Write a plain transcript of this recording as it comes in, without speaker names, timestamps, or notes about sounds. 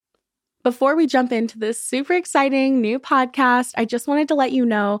Before we jump into this super exciting new podcast, I just wanted to let you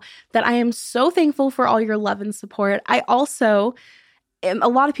know that I am so thankful for all your love and support. I also, a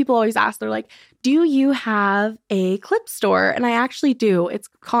lot of people always ask, they're like, do you have a clip store? And I actually do. It's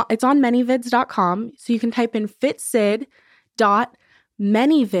on manyvids.com. So you can type in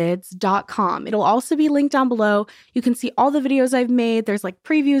fitsid.manyvids.com. It'll also be linked down below. You can see all the videos I've made. There's like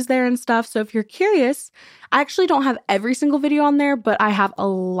previews there and stuff. So if you're curious, I actually don't have every single video on there, but I have a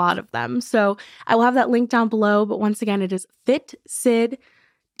lot of them. So I will have that link down below. But once again, it is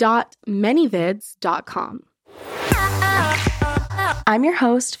fitsid.manyvids.com. I'm your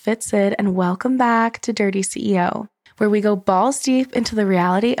host, Fitsid, and welcome back to Dirty CEO, where we go balls deep into the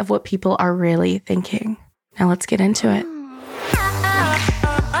reality of what people are really thinking. Now let's get into it.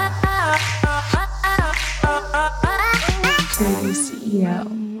 Dirty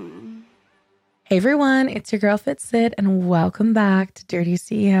CEO. Hey everyone, it's your girl Fitsid, and welcome back to Dirty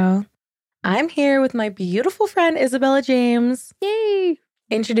CEO. I'm here with my beautiful friend Isabella James. Yay!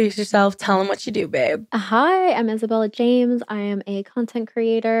 Introduce yourself. Tell them what you do, babe. Hi, I'm Isabella James. I am a content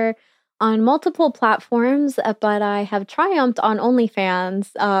creator on multiple platforms, but I have triumphed on OnlyFans.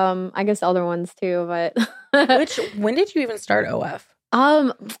 I guess other ones too, but When did you even start OF?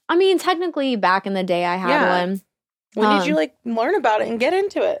 I mean, technically back in the day I had one. When did you learn about it and get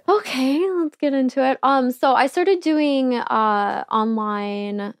into it? Okay, let's get into it. So I started doing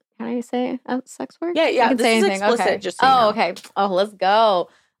online. Can I say sex work? Yeah. I can This say is anything. explicit. Okay. Just so you know. Okay. Oh, let's go.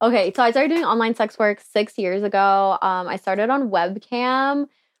 Okay, so I started doing online sex work 6 years ago. I started on webcam,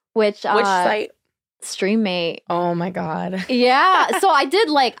 which site? StreamMate. Oh my god. Yeah. So I did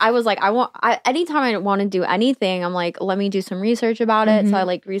anytime I want to do anything, I'm like, let me do some research about it. So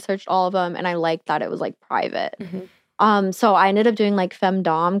I researched all of them, and I liked that it was private. So I ended up doing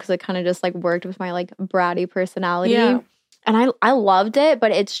femdom because it kind of just worked with my bratty personality. Yeah. And I loved it,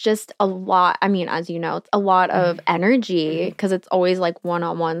 but it's just a lot. I mean, as you know, it's a lot of energy because it's always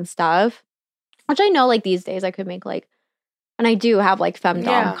one-on-one stuff, which I know these days I could make and I do have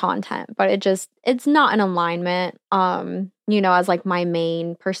femdom content, but it's not in alignment, as my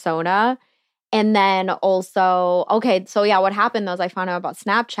main persona. And then also, okay, so yeah, what happened though is I found out about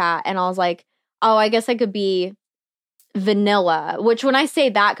Snapchat and I was like, oh, I guess I could be vanilla, which when I say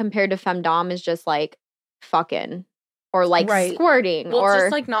that compared to femdom is just fucking or squirting, well, or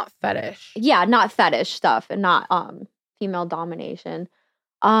it's just not fetish. Yeah, not fetish stuff and not female domination.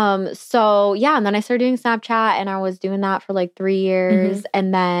 So yeah, and then I started doing Snapchat and I was doing that for 3 years,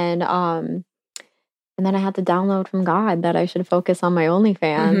 and then I had to download from God that I should focus on my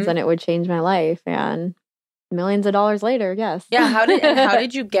OnlyFans and it would change my life, and millions of dollars later, yes. Yeah, how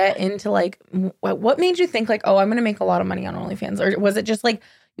did you get into what made you think oh, I'm gonna make a lot of money on OnlyFans? Or was it just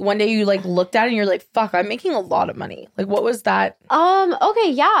one day you looked at it and you're like, fuck, I'm making a lot of money? What was that?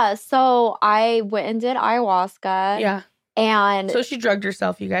 Okay, yeah. So I went and did ayahuasca. Yeah. And so she drugged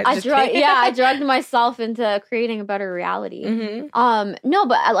herself, you guys. I drugged myself into creating a better reality. No,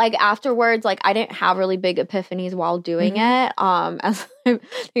 but afterwards, I didn't have really big epiphanies while doing it. As I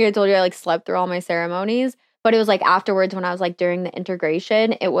think I told you, I slept through all my ceremonies. But it was afterwards when I was during the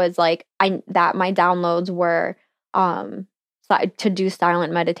integration, it was my downloads were to do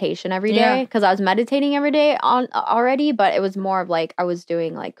silent meditation every day, because I was meditating every day already, but it was more of I was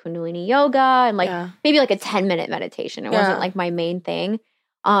doing Kundalini yoga and maybe a 10-minute meditation. It wasn't my main thing.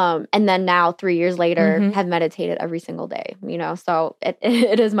 And then now 3 years later have meditated every single day, so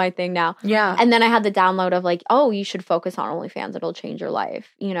it is my thing now. Yeah. And then I had the download of oh, you should focus on OnlyFans. It'll change your life,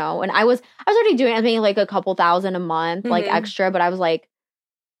 and I was already doing, I mean, a couple thousand a month, extra, but I was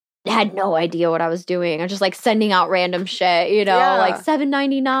had no idea what I was doing. I was just sending out random shit,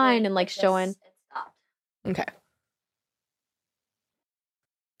 $7.99 and showing. Okay.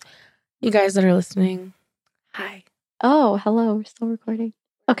 You guys that are listening, hi. Oh, hello. We're still recording.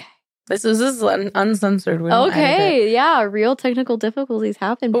 Okay. This is uncensored. Okay. Yeah. Real technical difficulties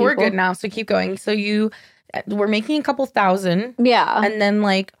happen. But people. We're good now. So keep going. So you were making a couple thousand. Yeah. And then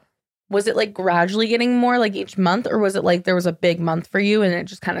was it gradually getting more each month, or was it there was a big month for you and it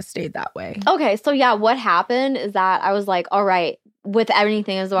just kind of stayed that way? Okay. So yeah, what happened is that I was all right, with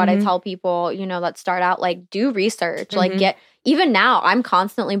anything is what I tell people, that start out, do research, get, even now I'm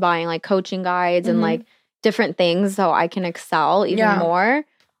constantly buying coaching guides and different things so I can excel even more.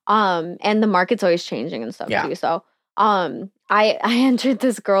 And the market's always changing and stuff too. So I entered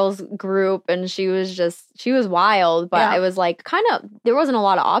this girl's group and she was wild, but it was there wasn't a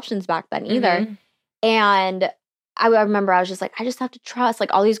lot of options back then either. And I remember I was just I just have to trust,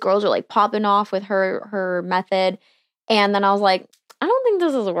 all these girls are popping off with her method. And then I was I don't think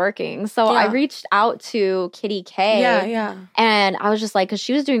this is working. So I reached out to Kitty K. Yeah. And I was just like, because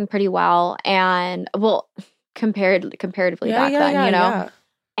she was doing pretty well. And, well, comparatively back then, you know? Yeah.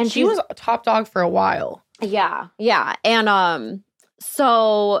 And she was top dog for a while. Yeah. And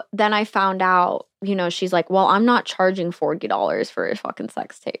so then I found out, you know, she's like, well, I'm not charging $40 for a fucking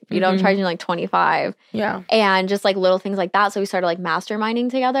sex tape. You know, I'm charging like $25. Yeah. And just like little things like that. So we started like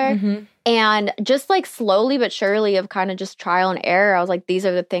masterminding together. And just like slowly but surely of kind of just trial and error, I was like, these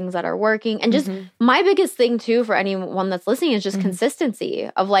are the things that are working. And just my biggest thing too for anyone that's listening is just consistency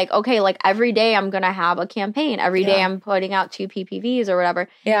of like, okay, like every day I'm going to have a campaign. Every day I'm putting out 2 PPVs or whatever.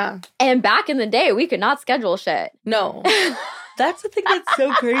 Yeah. And back in the day, we could not schedule shit. No. That's the thing that's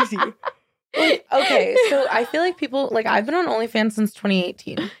so crazy. Like, okay, so I feel like people, like, I've been on OnlyFans since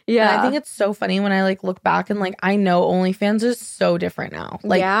 2018. Yeah. And I think it's so funny when I, like, look back and, like, I know OnlyFans is so different now.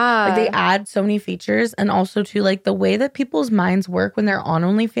 Like, like they add so many features, and also, too, like, the way that people's minds work when they're on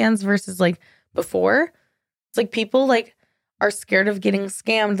OnlyFans versus, like, before. It's like people, like, are scared of getting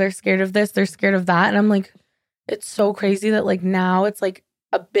scammed. They're scared of this. They're scared of that. And I'm like, it's so crazy that, like, now it's, like,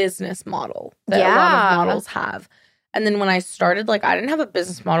 a business model that a lot of models have. And then when I started, like, I didn't have a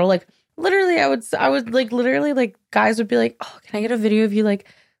business model. Like, literally, I would like, literally, like, guys would be like, oh, can I get a video of you, like,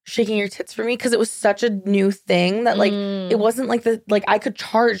 shaking your tits for me? Because it was such a new thing that, like, it wasn't like like, I could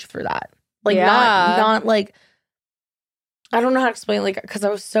charge for that. Like, not like, I don't know how to explain, like, because I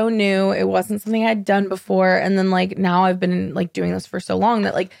was so new. It wasn't something I'd done before. And then, like, now I've been, like, doing this for so long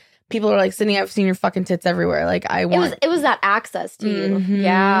that, like, people are like, Sydney, I've seen your fucking tits everywhere. Like, I want. It was that access to you.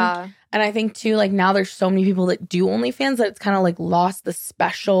 Yeah. And I think, too, like, now there's so many people that do OnlyFans that it's kind of, like, lost the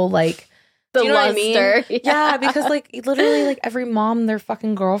special, like, the do you know luster. What I mean? Yeah, because, like, literally, like, every mom, their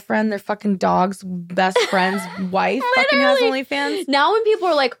fucking girlfriend, their fucking dog's best friend's wife fucking has OnlyFans. Now when people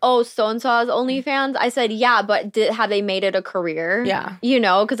are like, oh, so-and-so has OnlyFans, I said, yeah, but have they made it a career? Yeah. You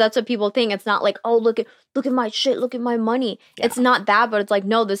know, because that's what people think. It's not like, oh, look at my shit, look at my money. Yeah. It's not that, but it's like,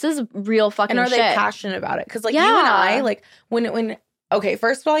 no, this is real fucking shit. And are they passionate about it? Because, like, you and I, like, when okay,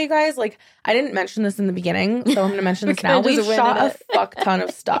 first of all, you guys, like, I didn't mention this in the beginning, so I'm going to mention this now. We've shot a fuck ton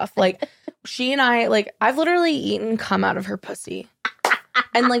of stuff. Like, she and I, like, I've literally eaten cum out of her pussy.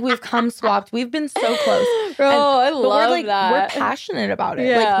 And, like, we've cum swapped. We've been so close. Bro, I love that. We're passionate about it.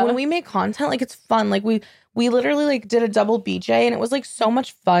 Yeah. Like, when we make content, like, it's fun. Like, we literally, like, did a double BJ, and it was, like, so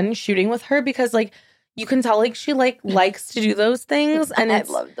much fun shooting with her because, like, you can tell, like, she, like, likes to do those things. And I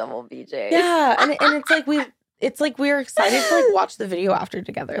love double BJ. Yeah. And it's, like, we were excited to, like, watch the video after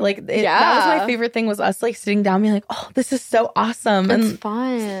together. Like, that was my favorite thing was us, like, sitting down being like, oh, this is so awesome. It's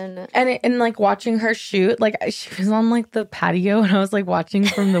fun. And like, watching her shoot, like, she was on, like, the patio, and I was, like, watching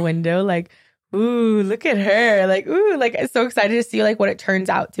from the window, like, ooh, look at her. Like, ooh, like, I'm so excited to see, like, what it turns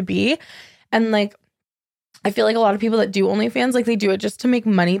out to be. And, like, I feel like a lot of people that do OnlyFans, like, they do it just to make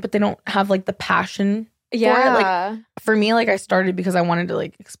money, but they don't have, like, the passion for it. Like, for me, like, I started because I wanted to,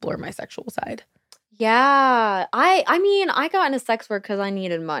 like, explore my sexual side. Yeah. I mean, I got into sex work because I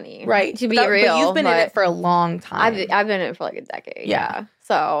needed money. Right. To be real. But you've been in it for a long time. I've been in it for like a decade. Yeah.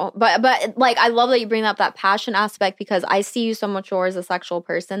 So, but like, I love that you bring up that passion aspect because I see you so much more as a sexual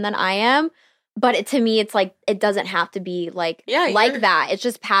person than I am. But to me, it's like, it doesn't have to be like, like that. It's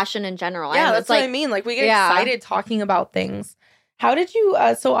just passion in general. Yeah, that's what I mean. Like, we get excited talking about things. How did you,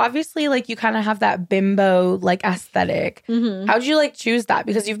 so obviously, like, you kind of have that bimbo, like, aesthetic. How did you, like, choose that?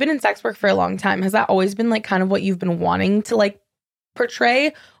 Because you've been in sex work for a long time. Has that always been, like, kind of what you've been wanting to, like,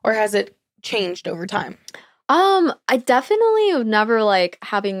 portray? Or has it changed over time? I definitely have never, like,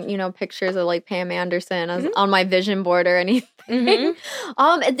 having, you know, pictures of, like, Pam Anderson as on my vision board or anything. Yeah,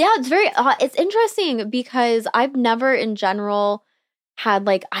 it's very, it's interesting because I've never, in general, had,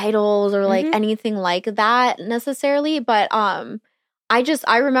 like, idols or, like, anything like that necessarily. But,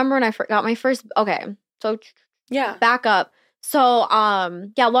 I remember when I got my first, so back up. So,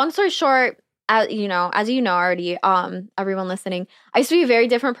 long story short, as you know already, everyone listening, I used to be a very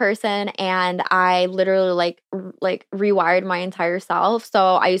different person, and I literally like rewired my entire self. So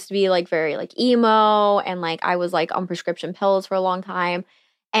I used to be like very like emo, and like I was like on prescription pills for a long time.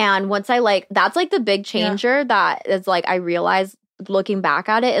 And once I that's like the big changer that is like I realized looking back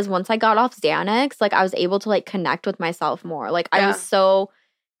at it is once I got off Xanax, like I was able to like connect with myself more. Like I was so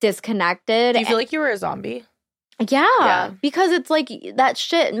disconnected. Do you feel like you were a zombie? Yeah, because it's like that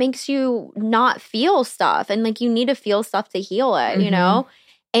shit makes you not feel stuff, and like you need to feel stuff to heal it, you know?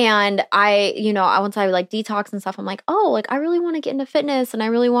 And once I like detox and stuff, I'm like, oh, like I really want to get into fitness, and I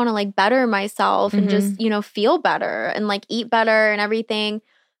really want to like better myself and just, you know, feel better and like eat better and everything.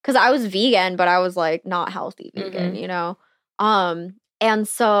 Cause I was vegan, but I was like not healthy vegan, you know? And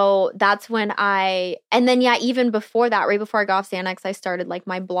so that's when even before that, right before I got off Xanax, I started like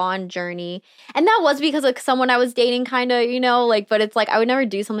my blonde journey. And that was because of someone I was dating kind of, like, but it's like, I would never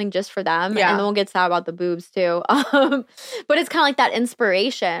do something just for them. Yeah. And then we'll get sad about the boobs too. But it's kind of like that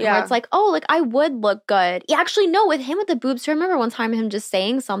inspiration where it's like, oh, like I would look good. Yeah, actually, no, with him with the boobs, I remember one time him just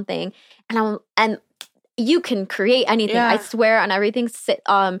saying something and you can create anything. I swear on everything.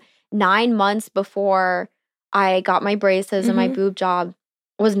 9 months before I got my braces and my boob job,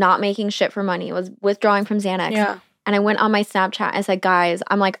 was not making shit for money, was withdrawing from Xanax. Yeah. And I went on my Snapchat and said, guys,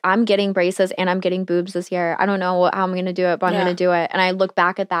 I'm getting braces and I'm getting boobs this year. I don't know how I'm going to do it, but I'm going to do it. And I look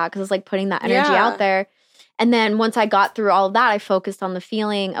back at that because it's like putting that energy out there. And then once I got through all of that, I focused on the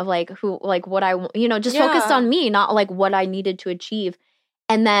feeling of like what I, just focused on me, not like what I needed to achieve.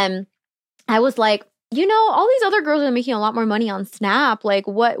 And then I was like, all these other girls are making a lot more money on Snap. Like,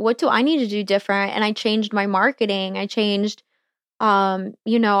 what do I need to do different? And I changed my marketing. I changed,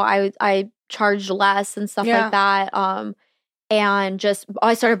 I charged less and stuff like that. And just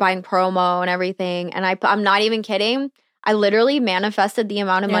I started buying promo and everything. And I'm not even kidding. I literally manifested the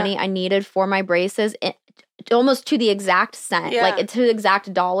amount of money I needed for my braces almost to the exact cent, like to the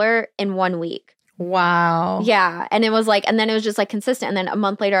exact dollar in 1 week. Wow. Yeah. And it was like, and then it was just like consistent. And then a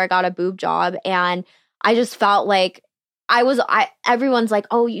month later, I got a boob job, and I just felt like everyone's like,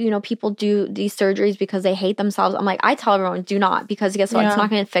 oh, people do these surgeries because they hate themselves. I'm like, I tell everyone, do not, because guess what? It's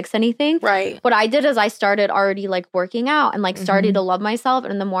not going to fix anything. Right. What I did is I started already like working out and like started to love myself.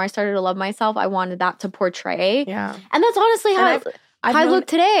 And the more I started to love myself, I wanted that to portray. Yeah. And that's honestly how I look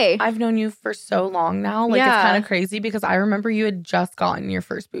today. I've known you for so long now. Like, it's kind of crazy because I remember you had just gotten your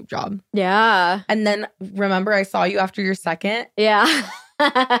first boob job. Yeah. And then remember I saw you after your second. Yeah.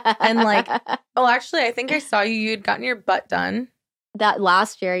 And like, actually, I think I saw you. You'd gotten your butt done. That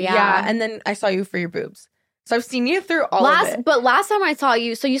last year, yeah. Yeah, and then I saw you for your boobs. So I've seen you through all of it. But last time I saw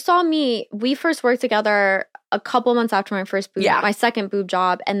you, so you saw me, we first worked together a couple months after my first boob, my second boob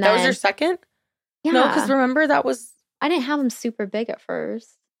job. And then, that was your second? Yeah. No, because remember that was... I didn't have them super big at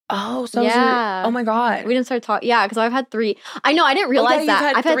first. Oh, so oh my God. We didn't start talking. Yeah, because I've had 3. I know, I didn't realize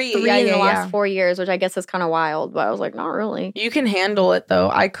that. I've had 3 in the last 4 years, which I guess is kind of wild, but I was like, not really. You can handle it though.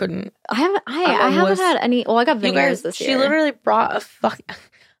 I couldn't. I haven't had any. Well, I got veneers this year. She literally brought a fucking...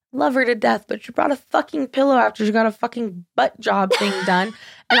 Love her to death, but she brought a fucking pillow after she got a fucking butt job thing done.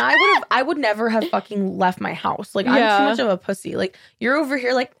 And I would never have fucking left my house. Like, I'm too much of a pussy. Like, you're over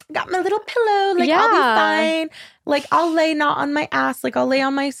here like, got my little pillow. Like, I'll be fine. Like, I'll lay not on my ass. Like, I'll lay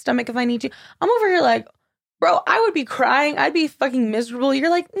on my stomach if I need to. I'm over here like, bro, I would be crying. I'd be fucking miserable. You're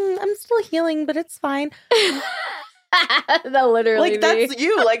like, I'm still healing, but it's fine. That literally like that's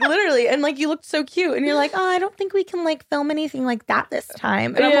you, like literally, and like you looked so cute, and you're like, oh, I don't think we can like film anything like that this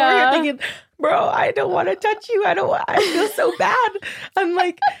time. And I'm over here thinking, bro, I don't want to touch you. I feel so bad. I'm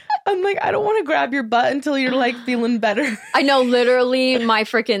like, I don't want to grab your butt until you're like feeling better. I know, literally, my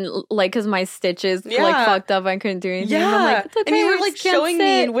freaking like, because my stitches like fucked up, I couldn't do anything. Yeah, I'm like, it's okay, and you were like showing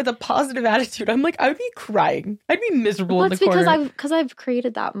me with a positive attitude. I'm like, I'd be crying. I'd be miserable in the corner. Because I've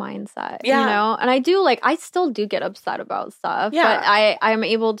created that mindset. You know, and I do I still do get upset about stuff. Yeah, but I'm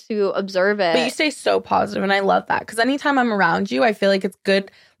able to observe it. But you stay so positive, and I love that because anytime I'm around you, I feel like it's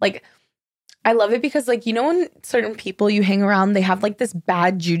good. Like, I love it because, like, when certain people you hang around, they have, like, this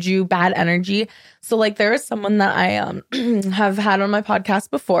bad juju, bad energy. So, like, there is someone that I have had on my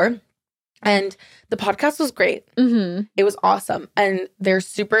podcast before, and the podcast was great. Mm-hmm. It was awesome. And they're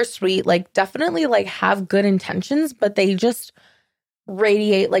super sweet, like, definitely, like, have good intentions, but they just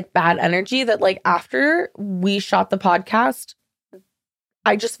radiate, like, bad energy that, like, after we shot the podcast,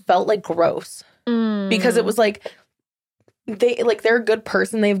 I just felt, like, gross. Because it was, like... they're a good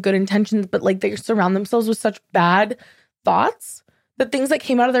person, they have good intentions, but like they surround themselves with such bad thoughts that things that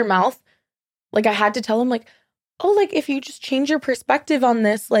came out of their mouth, like I had to tell them like, oh, like if you just change your perspective on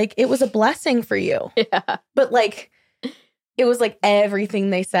this, like it was a blessing for you. Yeah. But like it was like everything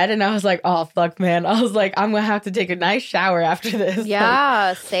they said, and I was like, oh fuck, man. I was like, I'm gonna have to take a nice shower after this. Yeah,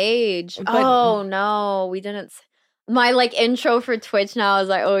 like, sage. Oh no, we didn't. My like intro for Twitch now is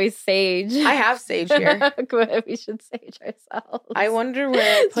I always sage. I have sage here. Good, we should sage ourselves. I wonder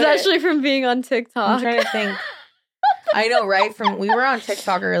where especially from being on TikTok. I'm trying to think. I know, right? We were on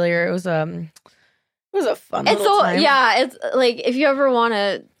TikTok earlier. It was a fun little time. Yeah, it's like if you ever want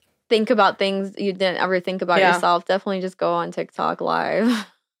to think about things you didn't ever think about yourself, definitely just go on TikTok live.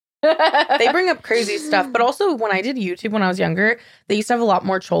 They bring up crazy stuff, but also when I did YouTube when I was younger, they used to have a lot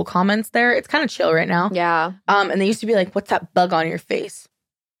more troll comments there. It's kind of chill right now. Yeah. And they used to be like, what's that bug on your face?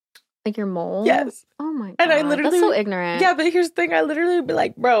 Like your mole? Yes. Oh my god. And I literally, that's so ignorant. Yeah, but here's the thing. I literally would be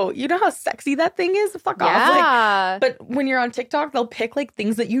like, bro, you know how sexy that thing is? Fuck off. Yeah. But when you're on TikTok, they'll pick like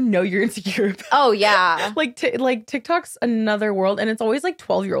things that you know you're insecure about. Oh, yeah. like TikTok's another world. And it's always like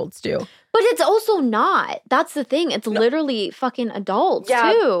 12-year-olds too. But it's also not. That's the thing. It's literally fucking adults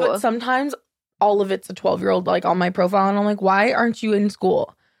too. But sometimes all of it's a 12-year-old like on my profile. And I'm like, why aren't you in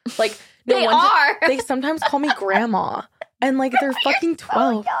school? Like, they are. They sometimes call me grandma. And, like, they're fucking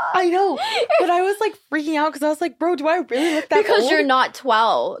 12. I know. But I was, like, freaking out because I was like, bro, do I really look that because old? You're not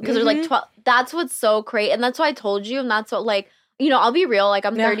 12. Because they're, like, 12. That's what's so great. And that's why I told you. And that's what, like, you know, I'll be real. Like,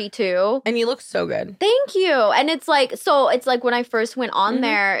 I'm 32. And you look so good. Thank you. And it's, like, so it's, like, when I first went on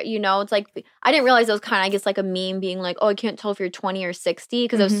there, you know, it's, like, I didn't realize it was kind of, I guess, like, a meme being, like, oh, I can't tell if you're 20 or 60.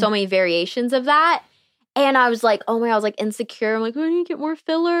 Because there's so many variations of that. And I was, like, oh, my God, I was, like, insecure. I'm, like, oh, I need to get more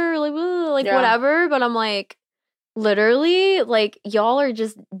filler. Like, whatever. But I'm, like... Literally, like, y'all are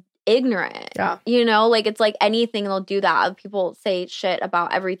just ignorant. Yeah. You know, like, it's like anything they'll do that. People say shit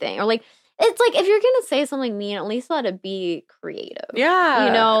about everything. Or, like, it's like, if you're going to say something mean, at least let it be creative. Yeah.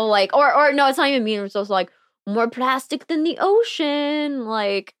 You know, like, or no, it's not even mean. It's just like, more plastic than the ocean.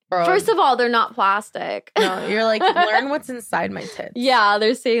 Like, bro, first of all, they're not plastic. No, you're like, learn what's inside my tits. Yeah,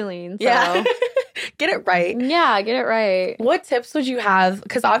 they're saline. So. Yeah. Get it right. Yeah, get it right. What tips would you have?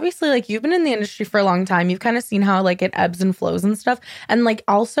 Because obviously, like, you've been in the industry for a long time. You've kind of seen how, like, it ebbs and flows and stuff. And, like,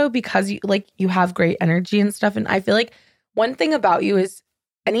 also because you have great energy and stuff. And I feel like one thing about you is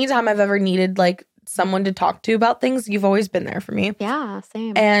anytime I've ever needed, like, someone to talk to about things, you've always been there for me. Yeah,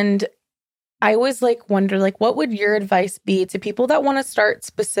 same. And I always, like, wonder, like, what would your advice be to people that want to start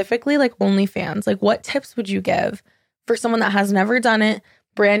specifically, like, OnlyFans? Like, what tips would you give for someone that has never done it,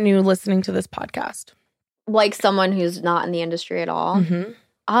 brand new, listening to this podcast? Like someone who's not in the industry at all.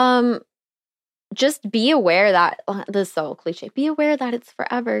 Just be aware that this is so cliche. Be aware that it's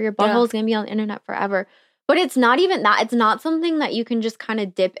forever. Your butthole is gonna be on the internet forever. But it's not even that. It's not something that you can just kind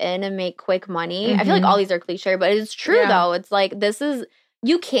of dip in and make quick money. I feel like all these are cliche, but it's true though. It's like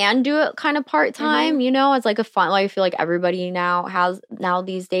you can do it kind of part time. You know, it's like a fun. Like I feel like everybody has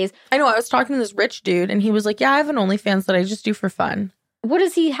these days. I know. I was talking to this rich dude, and he was like, "Yeah, I have an OnlyFans that I just do for fun." What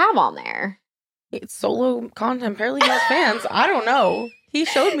does he have on there? It's solo content. Apparently he has fans. I don't know. He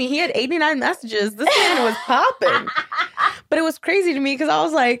showed me. He had 89 messages. This man was popping. But it was crazy to me because I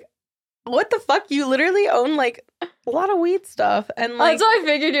was like, what the fuck? You literally own, like, a lot of weed stuff. And like, that's what I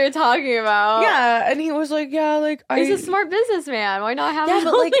figured you were talking about. Yeah. And he was like, yeah, like... He's a smart businessman. Why not have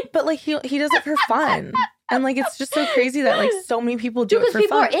him? But he does it for fun. And, like, it's just so crazy that, like, so many people do it for fun. Because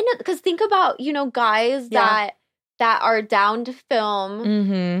people are in it. Because think about, you know, guys that are down to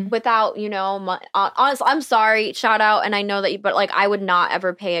film without, you know, honestly, I'm sorry, shout out, and I know that but, like, I would not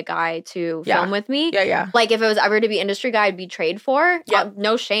ever pay a guy to film with me. Yeah. Like, if it was ever to be industry guy I'd be trade for.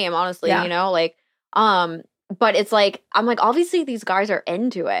 No shame, honestly, you know, like, but it's like, I'm like, obviously these guys are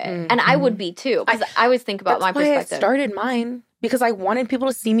into it. And I would be too, because I always think about my perspective. That's why I started mine, because I wanted people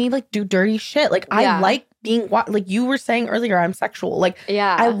to see me, like, do dirty shit. Like, I like being like you were saying earlier, I'm sexual. Like,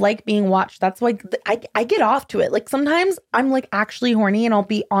 I like being watched. That's why I get off to it. Like, sometimes I'm, like, actually horny and I'll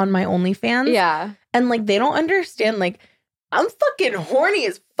be on my OnlyFans. Yeah. And, like, they don't understand, like, I'm fucking horny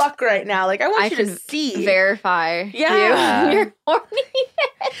as fuck right now. Like, I want you to see. Verify. Yeah. You're horny.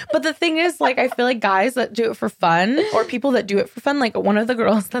 But the thing is, like, I feel like guys that do it for fun, or people that do it for fun, like, one of the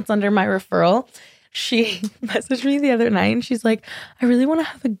girls that's under my referral, she messaged me the other night and she's like, I really want to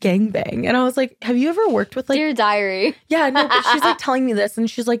have a gangbang. And I was like, have you ever worked with, like... Dear diary. Yeah, no, but she's, like, telling me this. And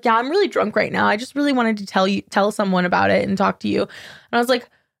she's like, yeah, I'm really drunk right now. I just really wanted to tell someone about it and talk to you. And I was like,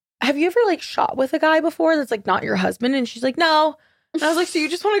 have you ever, like, shot with a guy before that's, like, not your husband? And she's like, no. And I was like, so you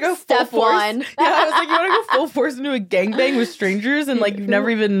just want to go Step full force? one. Yeah, I was like, you want to go full force into a gangbang with strangers and, like, you've never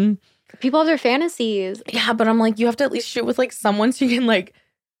even... People have their fantasies. Yeah, but I'm like, you have to at least shoot with, like, someone so you can, like...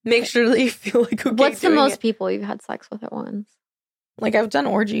 Make sure that you feel like okay. What's the most people you've had sex with at once? Like, I've done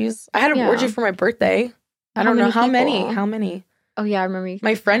orgies. I had an orgy for my birthday. I don't know how many. How many? Oh yeah, I remember.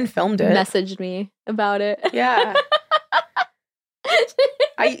 My friend filmed it. Messaged me about it. Yeah.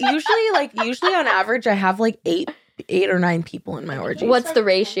 I usually on average I have like eight or nine people in my orgies. What's the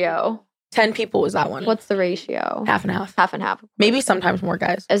ratio? 10 people was that one. What's the ratio? Half and half. Half and half. Maybe sometimes more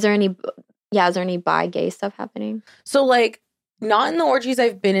guys. Is there any bi gay stuff happening? So, like, not in the orgies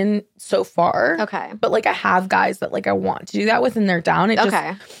I've been in so far. Okay. But, like, I have guys that, like, I want to do that with and they're down.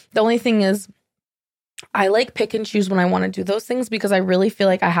 The only thing is I, like, pick and choose when I want to do those things because I really feel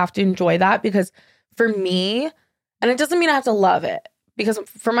like I have to enjoy that because for me, and it doesn't mean I have to love it, because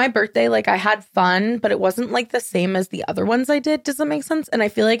for my birthday, like I had fun, but it wasn't like the same as the other ones I did. Does that make sense? And I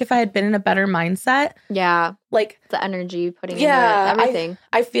feel like if I had been in a better mindset, like the energy putting into everything.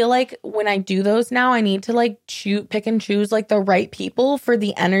 I feel like when I do those now, I need to like pick and choose like the right people for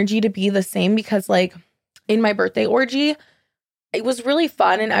the energy to be the same, because like in my birthday orgy, it was really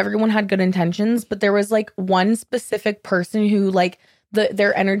fun and everyone had good intentions, but there was like one specific person who like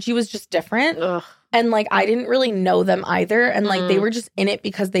their energy was just different. Ugh. And, like, I didn't really know them either. And, like, they were just in it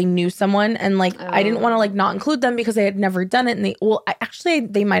because they knew someone. And, like, I didn't want to, like, not include them because they had never done it.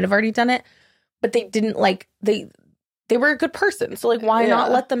 And they might have already done it. But they didn't, like, they were a good person. So, like, why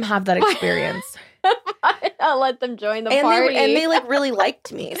not let them have that experience? Why not let them join the party? They, like, really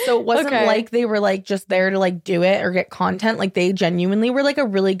liked me. So it wasn't like they were, like, just there to, like, do it or get content. Like, they genuinely were, like, a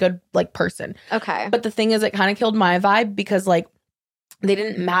really good, like, person. Okay. But the thing is, it kind of killed my vibe because, like, they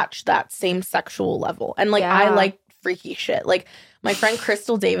didn't match that same sexual level. And, like, I like freaky shit. Like, my friend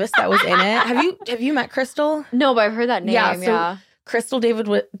Crystal Davis that was in it. Have you met Crystal? No, but I've heard that name. Yeah. Crystal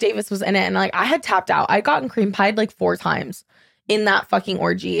Davis was in it. And, like, I had tapped out. I'd gotten cream pied, like, 4 times in that fucking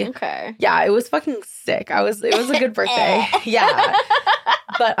orgy. Okay. Yeah, it was fucking sick. It was a good birthday. Yeah.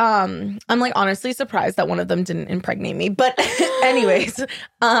 But, I'm, like, honestly surprised that one of them didn't impregnate me. But anyways,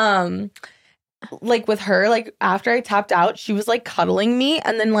 like with her, like after I tapped out, she was like cuddling me,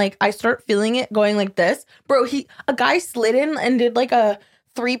 and then like I start feeling it going like this. Bro, a guy slid in and did like a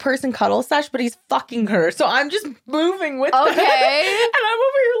 3-person cuddle sesh, but he's fucking her. So I'm just moving with them. And I'm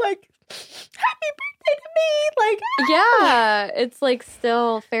over here like, happy birthday to me. Like, yeah, it's like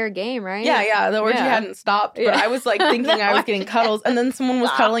still fair game, right? Yeah. The orgy hadn't stopped, but I was like thinking I was getting cuddles, and then someone was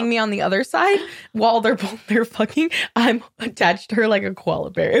cuddling me on the other side while they're both there fucking. I'm attached to her like a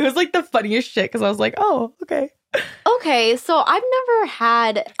koala bear. It was like the funniest shit because I was like, oh, okay. Okay, so I've never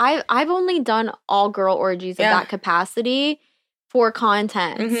had. I've only done all girl orgies of that capacity for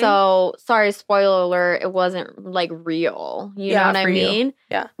content. Mm-hmm. So, sorry, spoiler alert, it wasn't like real. You know what I mean?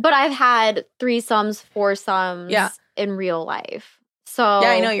 Yeah. But I've had threesomes, foursomes in real life. So yeah,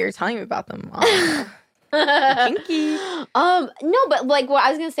 I know you're telling me about them. Kinky. No, but like what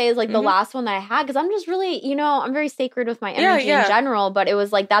I was gonna say is like the last one that I had, because I'm just really, I'm very sacred with my energy in general. But it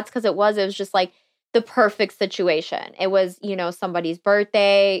was like that's because it was just like the perfect situation. It was, somebody's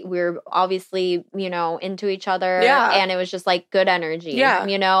birthday. We were obviously, into each other. Yeah. And it was just like good energy. Yeah.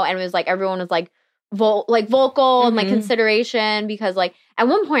 And it was like everyone was like vocal and like consideration, because like at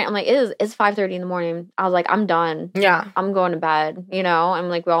one point I'm like, it's 5:30 in the morning. I was like, I'm done. Yeah. I'm going to bed, I'm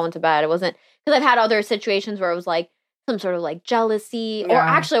like, we all went to bed. It wasn't because I've had other situations where it was like some sort of like jealousy or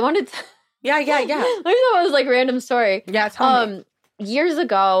actually I wanted to Yeah. Let me know it was like random story. Yeah, tell me. Years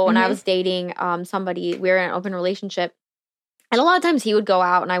ago when I was dating somebody, we were in an open relationship, and a lot of times he would go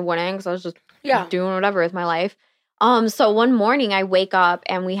out and I wouldn't because I was just doing whatever with my life. So one morning I wake up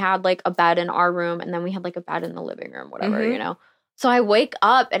and we had like a bed in our room, and then we had like a bed in the living room, whatever, So I wake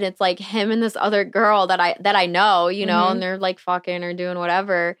up and it's like him and this other girl that I know, and they're like fucking or doing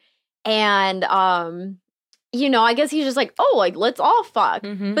whatever. And I guess he's just like, oh, like, let's all fuck.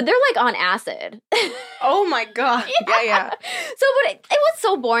 Mm-hmm. But they're, like, on acid. Oh, my God. Yeah. So, but it was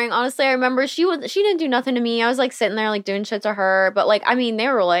so boring, honestly. I remember she didn't do nothing to me. I was, like, sitting there, like, doing shit to her. But, like, I mean, they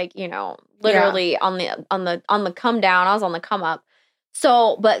were, like, literally on the come down. I was on the come up.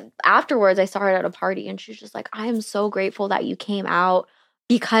 So, but afterwards, I saw her at a party, and she was just like, I am so grateful that you came out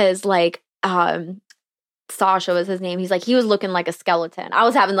because, like, Sasha was his name. He's like, he was looking like a skeleton. I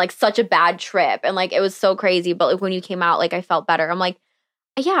was having like such a bad trip, and like it was so crazy. But like when you came out, like I felt better. I'm like,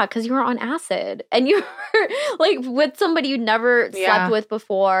 yeah, because you were on acid and you were like with somebody you'd never slept with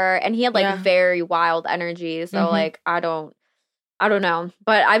before, and he had like very wild energy. So like I don't know,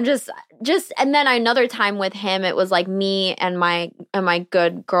 but I'm just and then another time with him, it was like me and my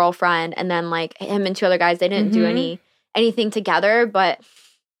good girlfriend, and then like him and 2 other guys. They didn't do anything together, but.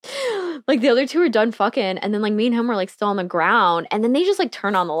 Like the other 2 were done fucking, and then like me and him were like still on the ground, and then they just like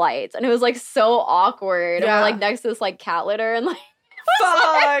turned on the lights, and it was like so awkward. And we're like next to this like cat litter, and like fuck.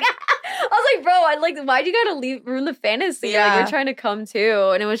 I was like, bro, why'd you gotta ruin the fantasy? Yeah. Like you're trying to come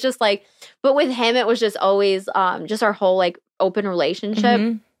too. And it was just like, but with him it was just always just our whole like open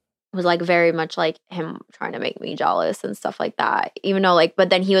relationship was like very much like him trying to make me jealous and stuff like that. Even though like, but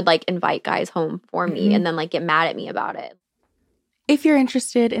then he would like invite guys home for me and then like get mad at me about it. If you're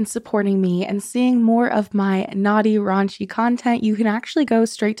interested in supporting me and seeing more of my naughty, raunchy content, you can actually go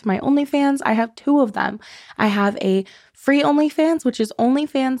straight to my OnlyFans. I have 2 of them. I have a free OnlyFans, which is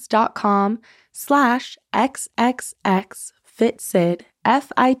onlyfans.com/XXXFitsid,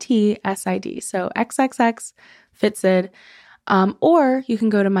 FITSID. So XXX Fitsid. Or you can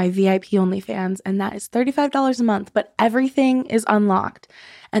go to my VIP OnlyFans, and that is $35 a month, but everything is unlocked.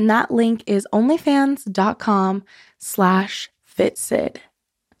 And that link is onlyfans.com/fitsid.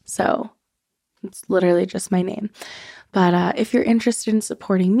 So it's literally just my name. But if you're interested in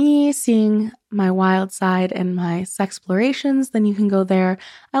supporting me, seeing my wild side and my sexplorations, then you can go there.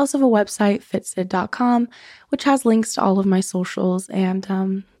 I also have a website, fitsid.com, which has links to all of my socials.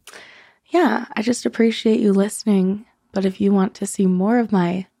 And yeah, I just appreciate you listening. But if you want to see more of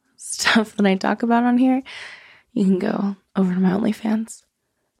my stuff that I talk about on here, you can go over to my OnlyFans.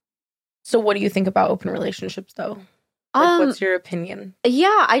 So what do you think about open relationships, though? What's your opinion?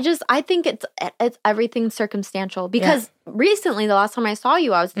 Yeah, I think it's everything circumstantial because recently, the last time I saw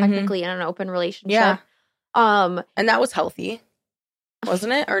you, I was technically in an open relationship. Yeah. And that was healthy,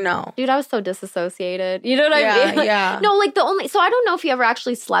 wasn't it? Or no? Dude, I was so disassociated. You know what I mean? Like, yeah. No, like so I don't know if he ever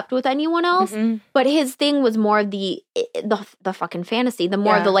actually slept with anyone else, but his thing was more of the fucking fantasy, the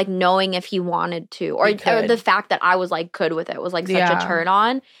more of the like knowing if he wanted to, or the fact that I was like good with it was like such a turn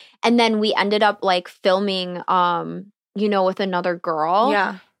on. And then we ended up like filming with another girl.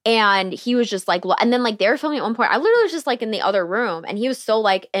 Yeah. And he was just like, and then like they were filming at one point. I literally was just like in the other room and he was so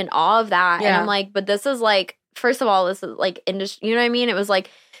like in awe of that. Yeah. And I'm like, but this is like, first of all, this is like industry, you know what I mean? It was like,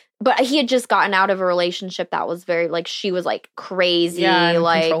 but he had just gotten out of a relationship that was very like, she was like crazy,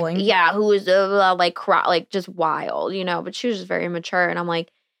 like, controlling. Yeah, who was like just wild, but she was just very immature. And I'm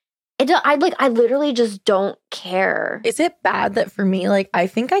like, I literally just don't care. Is it bad that for me, like, I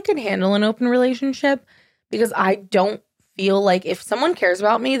think I could handle an open relationship because I don't feel like if someone cares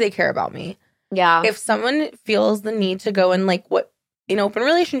about me, they care about me. Yeah. If someone feels the need to go in, like, in open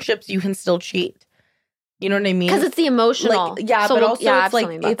relationships, you can still cheat. You know what I mean? Because it's the emotional. Like, yeah, so but also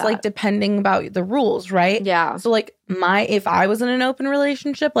it's like depending about the rules, right? Yeah. So like if I was in an open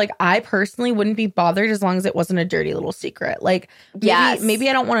relationship, like I personally wouldn't be bothered as long as it wasn't a dirty little secret. Like maybe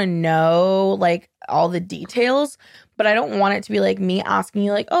I don't want to know like all the details, but I don't want it to be like me asking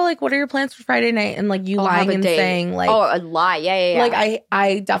you like, oh, like what are your plans for Friday night? And like you lying and saying like, oh, a lie. Yeah. Like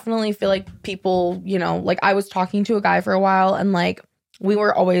I definitely feel like people, like I was talking to a guy for a while and like we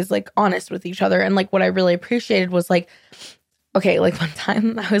were always like honest with each other. And like what I really appreciated was like, okay, like one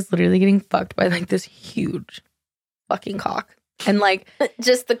time I was literally getting fucked by like this huge fucking cock. And like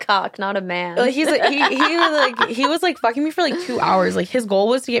just the cock, not a man. Like he's like he was like fucking me for like 2 hours. Like his goal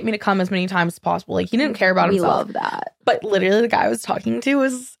was to get me to come as many times as possible. Like he didn't care about himself. We love that. But literally the guy I was talking to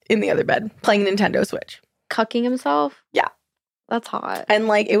was in the other bed playing Nintendo Switch. Cucking himself? Yeah. That's hot. And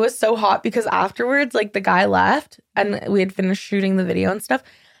like it was so hot because afterwards like the guy left and we had finished shooting the video and stuff.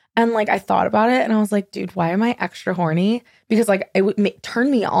 And like I thought about it and I was like, dude, why am I extra horny? Because like it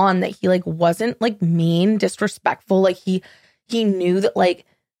turned me on that he like wasn't like mean, disrespectful. Like he knew that like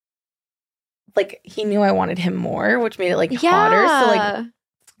he knew I wanted him more, which made it like hotter. So like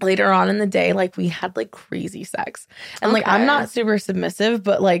later on in the day, like we had like crazy sex. And like I'm not super submissive,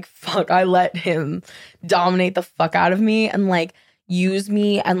 but like fuck, I let him dominate the fuck out of me and like use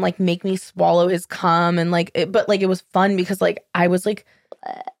me and like make me swallow his cum and like but like it was fun because like I was like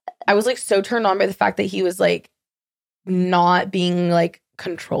so turned on by the fact that he was like not being like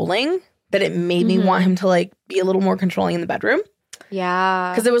controlling that it made me want him to like be a little more controlling in the bedroom.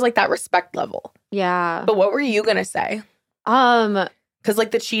 Yeah. Because it was like that respect level. Yeah. But what were you gonna say? Because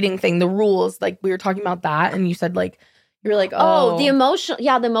like the cheating thing, the rules, like we were talking about that, and you said like you were like, oh, the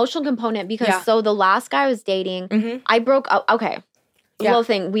emotional component. Because so the last guy I was dating, I broke up. Okay, little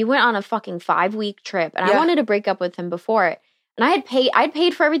thing. We went on a fucking 5-week trip, and I wanted to break up with him before it. And I'd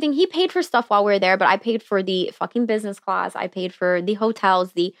paid for everything. He paid for stuff while we were there, but I paid for the fucking business class. I paid for the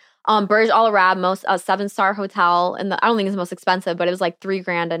hotels, the Burj Al Arab, most 7-star hotel, and I don't think it's the most expensive, but it was like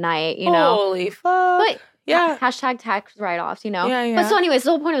 $3,000 a night. Holy fuck! But hashtag tax write-offs, Yeah. But so anyways,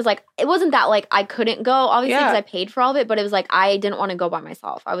 the whole point was like, it wasn't that like I couldn't go, obviously, because I paid for all of it, but it was like I didn't want to go by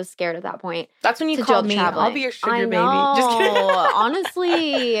myself. I was scared at that point. That's when you called me. Traveling. I'll be your sugar baby. Just kidding.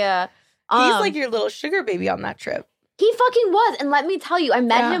 Honestly. He's like your little sugar baby on that trip. He fucking was. And let me tell you, I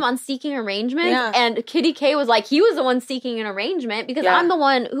met him on Seeking Arrangements, and Kitty K was like, he was the one seeking an arrangement because I'm the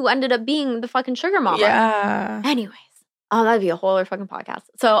one who ended up being the fucking sugar mama. Yeah. Anyways, that'd be a whole other fucking podcast.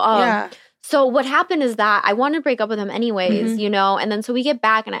 So, So what happened is that I wanted to break up with him anyways, and then so we get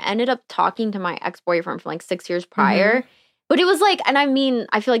back and I ended up talking to my ex-boyfriend for like 6 years prior. But it was like, and I mean,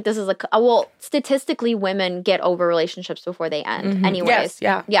 I feel like this is statistically women get over relationships before they end anyways.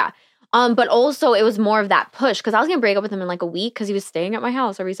 Yes, yeah. But also it was more of that push because I was going to break up with him in like a week because he was staying at my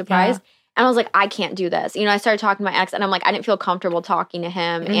house. Are we surprised? And I was like, I can't do this. I started talking to my ex and I'm like, I didn't feel comfortable talking to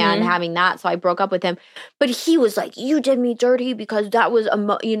him and having that. So I broke up with him. But he was like, you did me dirty because that was,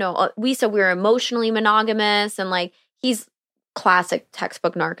 we said we were emotionally monogamous. And like, he's classic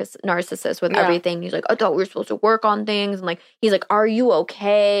textbook narcissist with everything. He's like, I thought we were supposed to work on things. And like, he's like, are you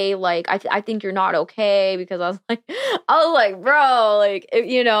okay? Like, I think you're not okay, because I was like, bro, like,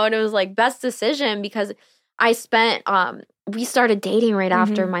 and it was like best decision, because I spent, we started dating right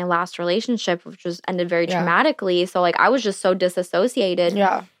after my last relationship, which was ended very traumatically. So like, I was just so disassociated.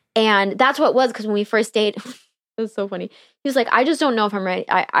 Yeah. And that's what it was, because when we first dated, it was so funny. He was like, I just don't know if I'm ready.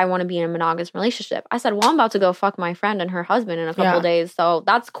 I want to be in a monogamous relationship. I said, well, I'm about to go fuck my friend and her husband in a couple days. So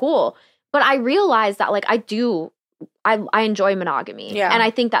that's cool. But I realized that like I enjoy monogamy. Yeah. And I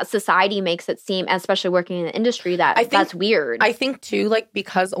think that society makes it seem, especially working in the industry, that's weird. I think too, like,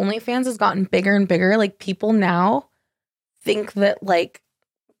 because OnlyFans has gotten bigger and bigger, like people now think that like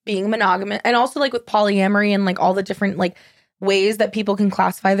being monogamous, and also like with polyamory and like all the different like ways that people can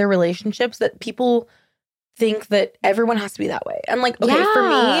classify their relationships, that people think that everyone has to be that way. And like, okay, for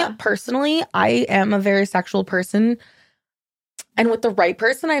me personally, I am a very sexual person. And with the right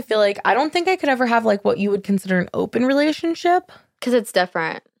person, I feel like I don't think I could ever have like what you would consider an open relationship. Because it's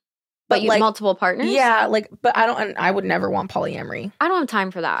different. But you like, multiple partners? Yeah, like, but I would never want polyamory. I don't have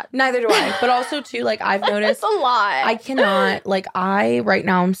time for that. Neither do I. But also too, like, I've noticed it's a lot. I cannot, like, right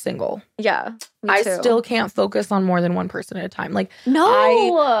now I'm single. Yeah. I still can't focus on more than one person at a time. Like,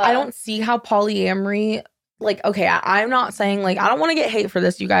 no, I don't see how polyamory, like, okay, I'm not saying, like, I don't want to get hate for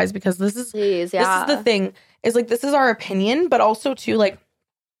this, you guys, because this is the thing, is like, this is our opinion, but also too, like,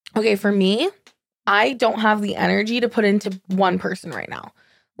 okay, for me, I don't have the energy to put into one person right now,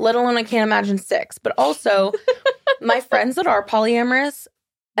 let alone I can't imagine 6. But also, my friends that are polyamorous,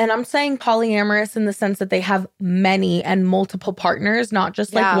 and I'm saying polyamorous in the sense that they have many and multiple partners, not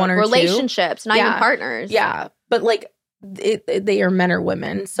just like one or relationships, two. not even partners. Yeah, but like they are men or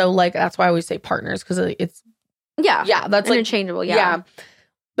women, so like that's why I always say partners, because it's that's interchangeable. Like, yeah.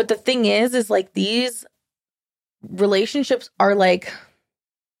 But the thing is like these relationships are like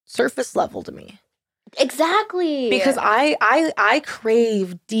surface level to me. Exactly. Because I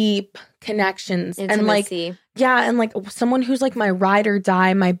crave deep connections. Intimacy. And like, and like someone who's like my ride or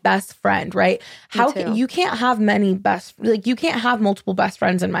die, my best friend, right? You can't have you can't have multiple best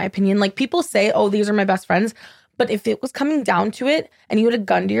friends, in my opinion. Like, people say, oh, these are my best friends. But if it was coming down to it and you had a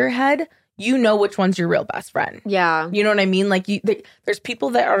gun to your head, you know which one's your real best friend. Yeah. You know what I mean? Like, there's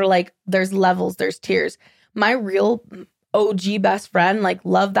people that are like, there's levels, there's tiers. My real OG best friend, like,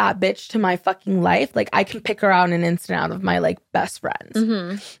 love that bitch to my fucking life. Like, I can pick her out in an instant out of my like best friends.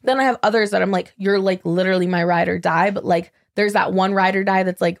 Mm-hmm. Then I have others that I'm like, you're like literally my ride or die. But like, there's that one ride or die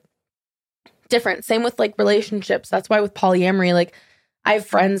that's like different. Same with like relationships. That's why with polyamory, like, I have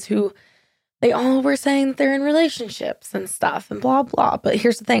friends who they all were saying that they're in relationships and stuff and blah blah. But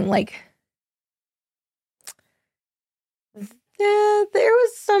here's the thing, like, yeah, there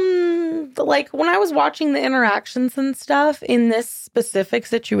was some, like, when I was watching the interactions and stuff in this specific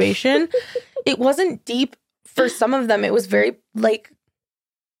situation, it wasn't deep for some of them. It was very, like,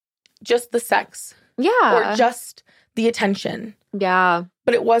 just the sex. Yeah. Or just the attention. Yeah.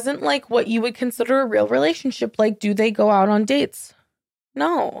 But it wasn't, like, what you would consider a real relationship. Like, do they go out on dates?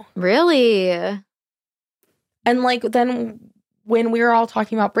 No. Really? And, like, then when we were all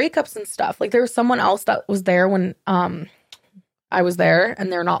talking about breakups and stuff, like, there was someone else that was there when, I was there,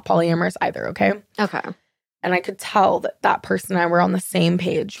 and they're not polyamorous either, okay? Okay. And I could tell that that person and I were on the same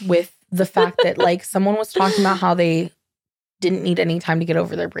page with the fact that, like, someone was talking about how they didn't need any time to get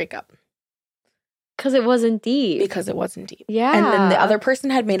over their breakup. Because it wasn't deep. Because it wasn't deep. Yeah. And then the other person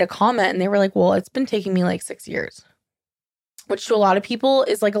had made a comment, and they were like, well, it's been taking me, like, 6 years. Which to a lot of people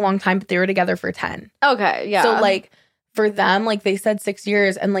is, like, a long time, but they were together for 10. Okay, yeah. So, like, for them, like, they said 6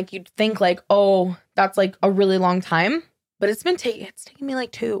 years, and, like, you'd think, like, oh, that's, like, a really long time. But it's taking me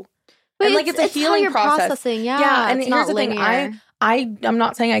like 2. But and like it's a healing process. Processing. Yeah. Yeah. And here's the thing. I'm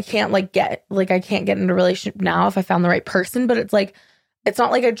not saying I can't get into a relationship now if I found the right person, but it's like, it's not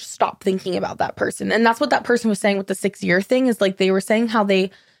like I just stopped thinking about that person. And that's what that person was saying with the 6-year thing, is like, they were saying how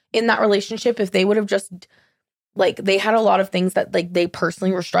they, in that relationship, if they would have just, like, they had a lot of things that, like, they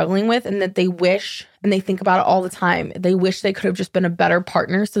personally were struggling with, and that they wish, and they think about it all the time, they wish they could have just been a better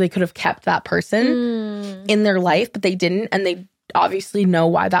partner, so they could have kept that person in their life, but they didn't, and they obviously know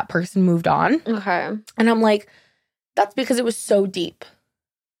why that person moved on. Okay. And I'm like, that's because it was so deep.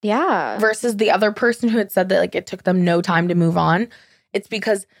 Yeah. Versus the other person who had said that, like, it took them no time to move on. It's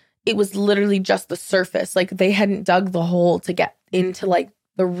because it was literally just the surface. Like, they hadn't dug the hole to get into, like,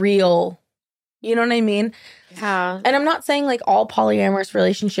 the real, you know what I mean? Yeah. And I'm not saying, like, all polyamorous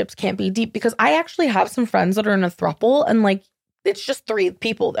relationships can't be deep, because I actually have some friends that are in a throuple, and, like, it's just 3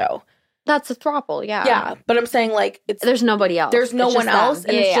 people, though. That's a throuple, yeah. Yeah, but I'm saying, like, there's nobody else. There's no one else,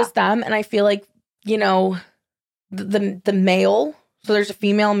 and it's just them. And I feel like, you know, the male, so there's a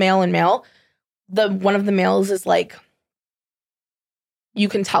female, male, and male. One of the males is like, you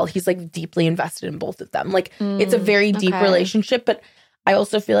can tell he's like deeply invested in both of them. Like it's a very deep relationship, but I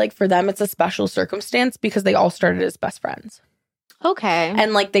also feel like for them it's a special circumstance because they all started as best friends. Okay.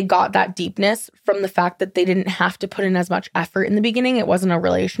 And like they got that deepness from the fact that they didn't have to put in as much effort in the beginning. It wasn't a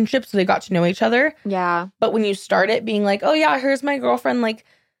relationship, so they got to know each other. Yeah. But when you start it being like, oh yeah, here's my girlfriend, like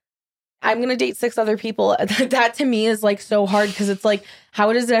I'm going to date 6 other people. That to me is like so hard because it's like,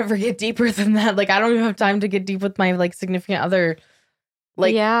 how does it ever get deeper than that? Like, I don't even have time to get deep with my like significant other,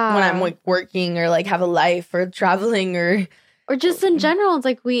 like when I'm like working or like have a life or traveling or just in general. It's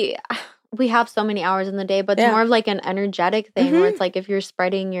like we have so many hours in the day, but it's more of like an energetic thing where it's like if you're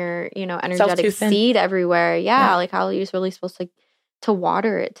spreading your, energetic seed everywhere. Yeah. Like how are you really supposed to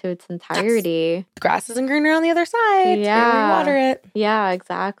water it to its entirety? The grass isn't greener on the other side. Yeah. Water it. Yeah,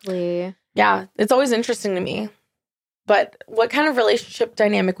 exactly. Yeah. It's always interesting to me. But what kind of relationship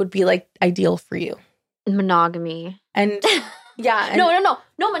dynamic would be like ideal for you? Monogamy. And yeah. And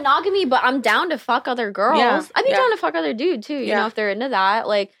no monogamy, but I'm down to fuck other girls. Yeah, I'd be down to fuck other dude too, you know, if they're into that.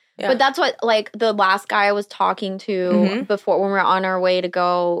 Like, but that's what, like, the last guy I was talking to before when we were on our way to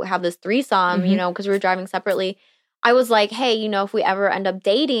go have this threesome, because we were driving separately. I was like, hey, if we ever end up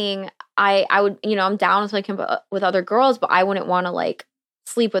dating, I would, I'm down to like him with other girls, but I wouldn't want to like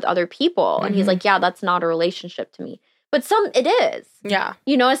sleep with other people. And he's like, yeah, that's not a relationship to me. But it is. Yeah.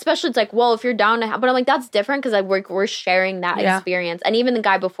 Especially it's like, well, if you're down to but I'm like, that's different because we're sharing that experience. And even the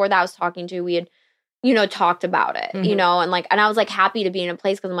guy before that I was talking to, we had, talked about it, and I was like happy to be in a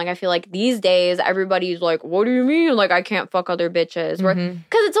place because I'm like, I feel like these days everybody's like, what do you mean? Like, I can't fuck other bitches.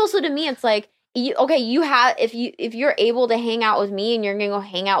 Because it's also to me, it's like, if you're able to hang out with me and you're gonna go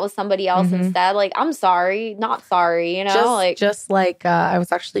hang out with somebody else instead, like, I'm sorry, not sorry, Just like I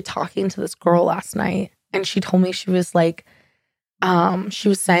was actually talking to this girl last night and she told me she was like, she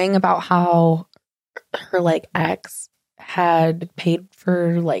was saying about how her like ex had paid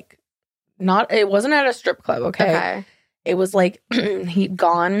for like, it wasn't at a strip club, okay? It was like he'd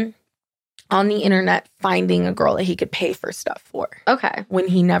gone on the internet finding a girl that he could pay for stuff for. Okay. When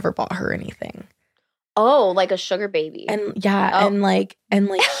he never bought her anything. Oh, like a sugar baby. And and like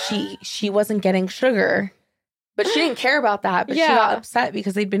she wasn't getting sugar. But she didn't care about that. But she got upset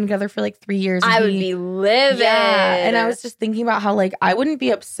because they'd been together for like 3 years. I would be livid. Yeah. And I was just thinking about how like I wouldn't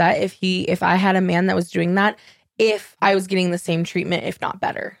be upset if I had a man that was doing that if I was getting the same treatment, if not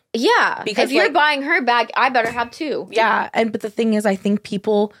better. Yeah. Because if you're buying her back, I better have 2. Yeah. But the thing is, I think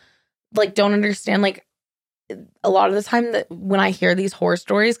people like don't understand like a lot of the time that when I hear these horror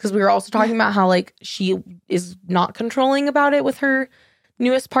stories, because we were also talking about how like she is not controlling about it with her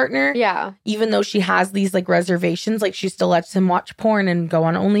newest partner. Yeah. Even though she has these like reservations, like she still lets him watch porn and go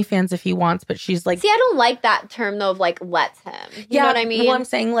on OnlyFans if he wants, but she's like, see, I don't like that term though of like lets him. You know what I mean? Well, I'm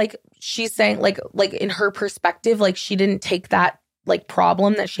saying like she's saying like in her perspective, like she didn't take that like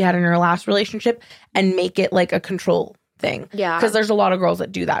problem that she had in her last relationship and make it like a control thing. Yeah. Because there's a lot of girls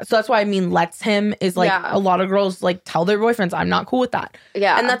that do that. So that's why I mean lets him is like a lot of girls like tell their boyfriends, I'm not cool with that.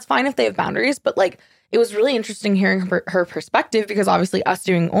 Yeah. And that's fine if they have boundaries, but like it was really interesting hearing her perspective because obviously us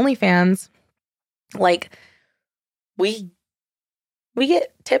doing OnlyFans, like we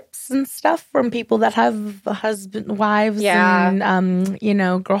get tips and stuff from people that have wives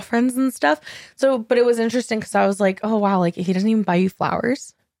and, girlfriends and stuff. So, but it was interesting because I was like, oh, wow, like he doesn't even buy you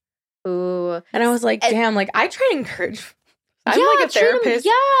flowers. Ooh. And I was like, damn, like I try to encourage. I'm like a therapist.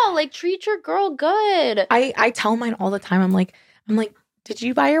 Like treat your girl good. I tell mine all the time. I'm like, did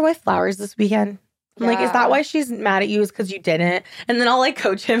you buy your wife flowers this weekend? I'm like, is that why she's mad at you? Is because you didn't? And then I'll like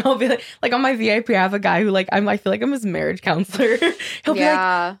coach him. I'll be like on my VIP, I have a guy who like I feel like I'm his marriage counselor. He'll be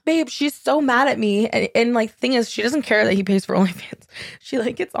like, babe, she's so mad at me. And like thing is, she doesn't care that he pays for OnlyFans. She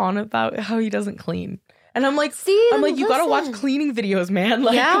like gets on about how he doesn't clean. And I'm like, you gotta watch cleaning videos, man.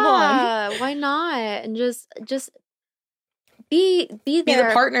 Like, come on. Why not? And just be there. Be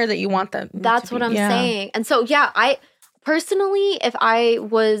the partner that you want them. That's what I'm saying. And so, I personally, if I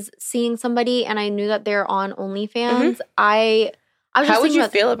was seeing somebody and I knew that they're on OnlyFans, I was just how would you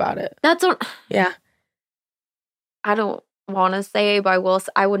feel about it? That's what. Yeah. I don't want to say, but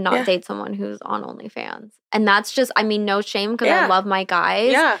I would not date someone who's on OnlyFans. And that's just, I mean, no shame because I love my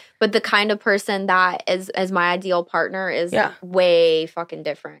guys. Yeah. But the kind of person that is my ideal partner is way fucking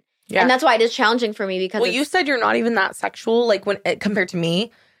different. Yeah. And that's why it is challenging for me because you said you're not even that sexual, like when compared to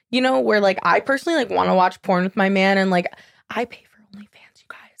me, where like I personally like want to watch porn with my man and like I pay for OnlyFans, you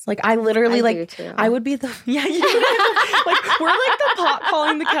guys. OnlyFans. Like, I literally, I like, do too. I would be the, yeah, you know, like, we're like the pot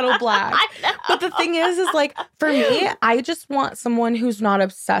calling the kettle black. But the thing is like, for me, I just want someone who's not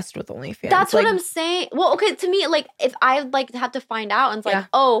obsessed with OnlyFans. That's like, what I'm saying. Well, okay, to me, like, if I, like, have to find out and it's like, Yeah.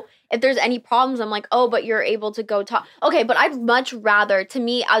 oh, if there's any problems, I'm like, oh, but you're able to go talk. Okay, but I'd much rather, to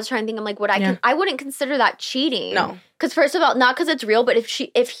me, I was trying to think, I'm like, I wouldn't consider that cheating. No. Because first of all, not because it's real, but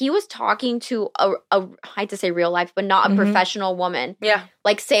if he was talking to a I hate to say real life, but not a professional woman, Yeah.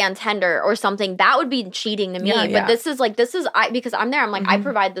 like say on Tinder or something, that would be cheating to me. Yeah, but this is because I'm there, I'm like, I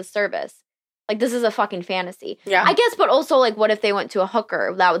provide this service. Like, this is a fucking fantasy. Yeah. I guess, but also, like, what if they went to a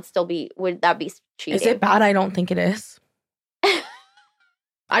hooker? That would that be cheating? Is it bad? I don't think it is.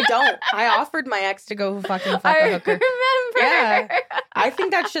 I don't. I offered my ex to go fucking fuck a hooker. Remember. Yeah. I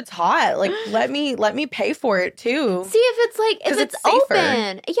think that shit's hot. Like, let me pay for it too. See if it's like, if it's safer.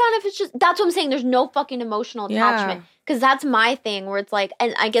 open. Yeah, and if it's just, that's what I'm saying. There's no fucking emotional attachment. Because that's my thing where it's like,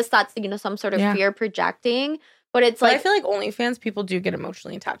 and I guess that's, some sort of fear projecting. But it's like, I feel like OnlyFans people do get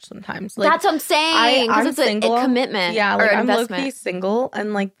emotionally attached sometimes. Like, that's what I'm saying. Because it's single. a commitment. Yeah, or like, I'm investment. low-key single.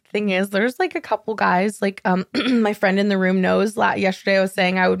 And like, the thing is, there's like a couple guys, like my friend in the room knows. Yesterday I was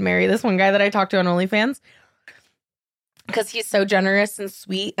saying I would marry this one guy that I talked to on OnlyFans. Because he's so generous and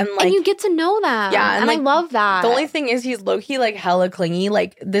sweet. And like, and you get to know that. Yeah. And like, I love that. The only thing is he's low-key like hella clingy.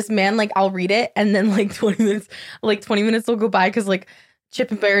 Like, this man, like, I'll read it and then like 20 minutes will go by because like Chip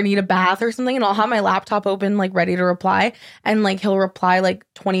and Bear need a bath or something, and I'll have my laptop open, like, ready to reply, and like he'll reply like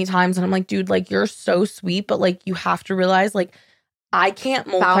 20 times, and I'm like, dude, like, you're so sweet, but like, you have to realize, like, I can't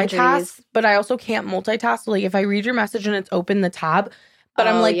multitask, Boundaries. but I also can't multitask. So like, if I read your message and it's open the tab, but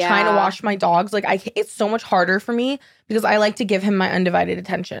I'm like trying to wash my dogs, like, it's so much harder for me because I like to give him my undivided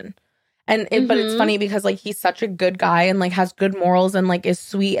attention. And but it's funny because like, he's such a good guy and like has good morals and like is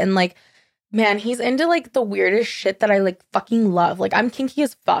sweet and like, man, he's into like the weirdest shit that I like fucking love. Like, I'm kinky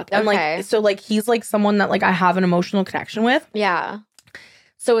as fuck. And like, so like, he's like someone that like I have an emotional connection with. Yeah.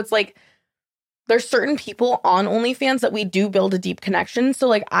 So it's like, there's certain people on OnlyFans that we do build a deep connection. So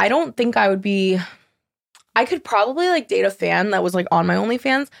like, I don't think I could probably like date a fan that was like on my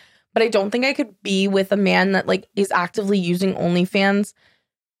OnlyFans, but I don't think I could be with a man that like is actively using OnlyFans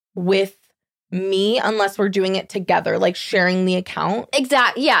with me unless we're doing it together, like sharing the account.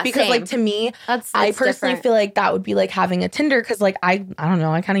 Exactly. Yeah. Because like, to me, I personally feel like that would be like having a Tinder, because like I don't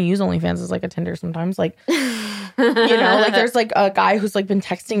know, I kind of use OnlyFans as like a Tinder sometimes. Like, like there's like a guy who's like been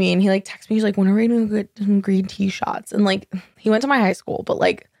texting me, and he like texts me, he's like, when are we gonna get some green tea shots? And like, he went to my high school, but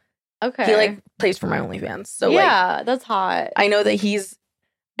like, he like plays for my OnlyFans. So yeah, that's hot. I know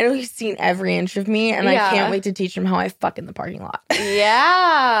he's seen every inch of me, and I can't wait to teach him how I fuck in the parking lot.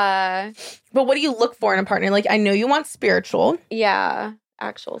 Yeah. But what do you look for in a partner? Like, I know you want spiritual. Yeah.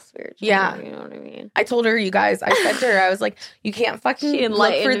 Actual spiritual. Yeah. You know what I mean? I told her, you guys, I said to her, I was like, you can't fucking She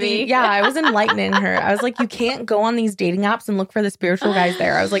enlightened look for me. Yeah, I was enlightening her. I was like, you can't go on these dating apps and look for the spiritual guys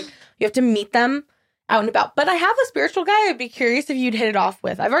there. I was like, you have to meet them out and about. But I have a spiritual guy I'd be curious if you'd hit it off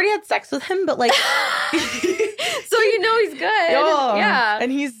with. I've already had sex with him, but like... So you know he's good. Yeah.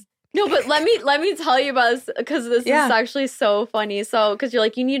 And he's... No, but let me tell you about this, because this is actually so funny. So, because you're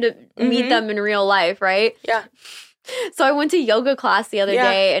like, you need to meet them in real life, right? Yeah. So I went to yoga class the other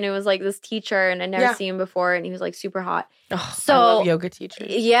day, and it was like this teacher, and I'd never seen him before, and he was like super hot. Oh, so I love yoga teachers.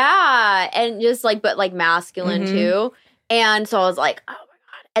 Yeah, and just like, but like masculine too. And so I was like, oh my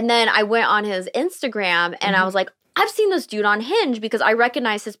God. And then I went on his Instagram, and I was like, I've seen this dude on Hinge because I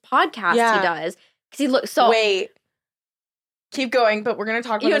recognize his podcast he does. Because he looks so... Wait. Keep going, but we're going to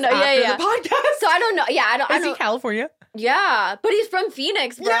talk about this after the podcast. So I don't know. Yeah, I don't... Is he California? Yeah, but he's from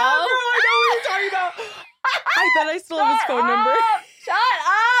Phoenix, bro. Yeah, bro, I know what you're talking about. I bet I still have his phone number. Shut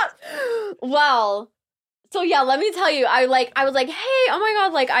up. Well, so yeah, let me tell you, I was like, hey, oh my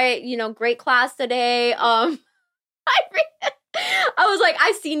God, like great class today. I was like,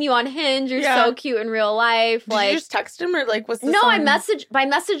 I seen you on Hinge. You're so cute in real life. Did you just text him, or like, what's this? No, I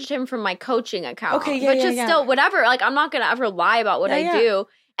messaged him from my coaching account. Okay, yeah, but still, whatever. Like, I'm not gonna ever lie about what I do.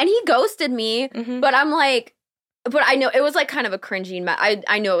 And he ghosted me, but I'm like, but I know it was like kind of a cringy.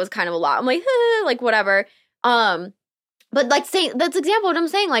 I know it was kind of a lot. I'm like, like whatever. But like saying that's example what I'm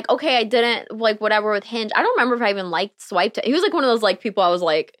saying. Like, okay, I didn't like whatever with Hinge. I don't remember if I even swiped it. He was like one of those like people I was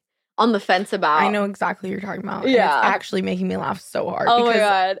like on the fence about. I know exactly what you're talking about. Yeah, and it's actually making me laugh so hard. Oh my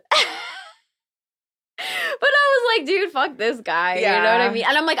God. But I was like, dude, fuck this guy. Yeah. You know what I mean?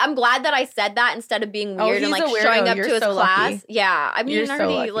 And I'm like, I'm glad that I said that instead of being weird and like showing up to his class. Lucky. Yeah. I mean, you're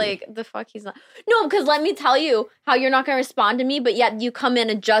already so like, the fuck he's not. No, because let me tell you how you're not going to respond to me, but yet you come in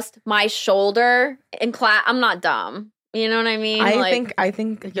and adjust my shoulder in class. I'm not dumb. You know what I mean? I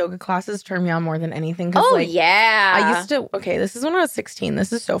think yoga classes turn me on more than anything. Oh, like, yeah. I used to, okay, this is when I was 16.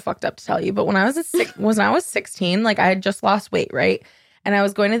 This is so fucked up to tell you. But when I was 16, like I had just lost weight, right? And I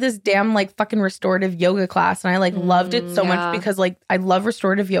was going to this damn like fucking restorative yoga class. And I like loved it so much because like I love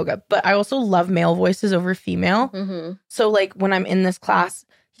restorative yoga. But I also love male voices over female. Mm-hmm. So like when I'm in this class,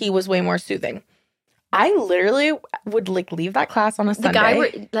 he was way more soothing. I literally would like leave that class on a Sunday. The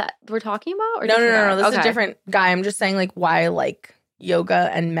guy that we're talking about? Or No. This is a different guy. I'm just saying like why I like yoga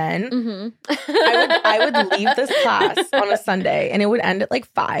and men. Mm-hmm. I would leave this class on a Sunday and it would end at like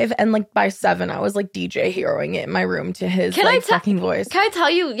 5. And like by 7, I was like DJ heroing it in my room to his fucking voice. Can I tell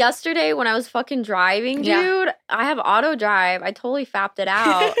you, yesterday when I was fucking driving, dude, I have auto drive. I totally fapped it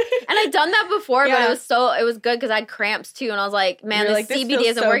out. And I'd done that before, but it was good because I had cramps too. And I was like, man, this CBD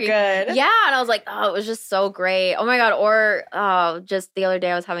isn't working. Good. Yeah. And I was like, oh, it was just so great. Oh my God. Or just the other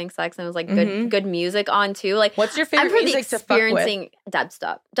day I was having sex and it was like good music on too. Like, what's your favorite music to fuck with?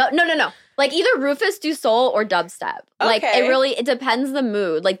 Dubstep. No. Like either Rufus Du Sol or dubstep. Like it depends the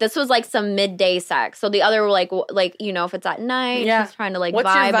mood. Like this was like some midday sex. So the other were like you know, if it's at night, just trying to like what's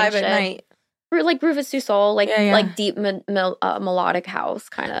vibe your vibe and shit. At night? Like Rufus Du Sol, like like deep melodic house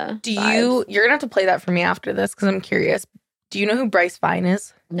kind of. You're gonna have to play that for me after this because I'm curious. Do you know who Bryce Vine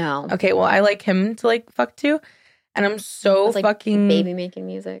is? No. Okay, well I like him to like fuck to. And I'm so like fucking baby making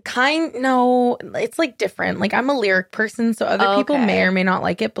music. No, it's like different. Like I'm a lyric person, so other people may or may not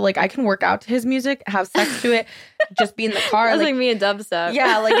like it, but like I can work out to his music, have sex to it, just be in the car. That's like me and dubstep.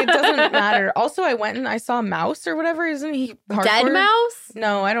 Yeah, like it doesn't matter. Also, I went and I saw Mouse or whatever. Isn't he hardcore? Dead Mouse?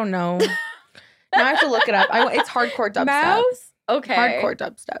 No, I don't know. Now I have to look it up. It's hardcore dubstep. Mouse? Okay. Hardcore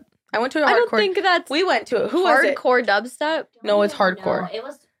dubstep. I went to a hardcore. I don't think that's. We went to it. Who was it? Hardcore dubstep? No, it's hardcore. No, it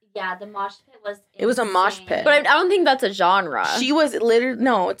was. Yeah, the mosh pit was insane. It was a mosh pit. But I don't think that's a genre. She was literally...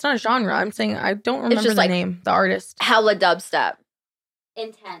 No, it's not a genre. I'm saying I don't remember the name. The artist. Hella dubstep.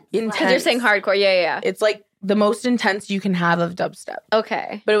 Intense. Because you're saying hardcore. Yeah. It's like the most intense you can have of dubstep.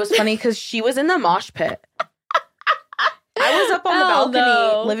 Okay. But it was funny because she was in the mosh pit. I was up on the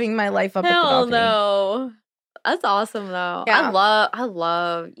balcony living my life up at the balcony. No. That's awesome though. Yeah. I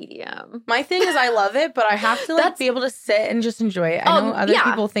love EDM. My thing is I love it, but I have to like be able to sit and just enjoy it. I know other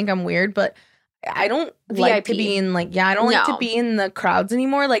people think I'm weird, but I don't like to be in like I don't like to be in the crowds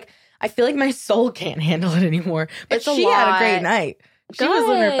anymore. Like I feel like my soul can't handle it anymore. But she had a great night. She was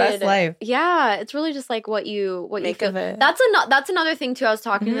living her best life. Yeah, it's really just like what you make of it. That's another thing too. I was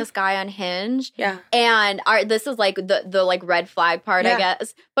talking to this guy on Hinge. Yeah. And this is like the like red flag part, I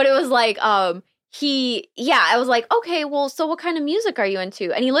guess. But it was like I was like, okay, well, so what kind of music are you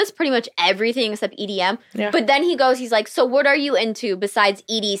into? And he lists pretty much everything except EDM. Yeah. But then he's like, so what are you into besides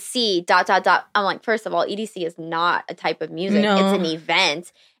EDC, ... I'm like, first of all, EDC is not a type of music. No. It's an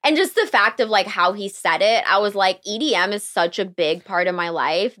event. And just the fact of like how he said it, I was like, EDM is such a big part of my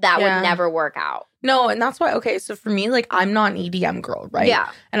life that would never work out. No, and that's why, okay, so for me, like, I'm not an EDM girl, right? Yeah.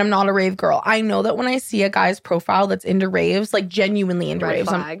 And I'm not a rave girl. I know that when I see a guy's profile that's into raves, like, genuinely into raves,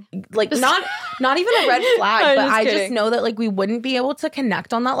 flag. I'm, like, not even a red flag, but I just know that, like, we wouldn't be able to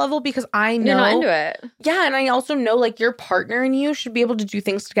connect on that level because I know. You're not into it. Yeah, and I also know, like, your partner and you should be able to do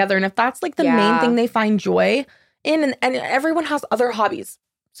things together. And if that's, like, the main thing they find joy in, and everyone has other hobbies.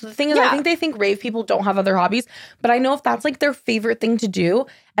 So the thing is, I think they think rave people don't have other hobbies, but I know if that's like their favorite thing to do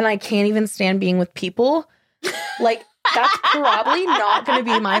and I can't even stand being with people, like that's probably not going to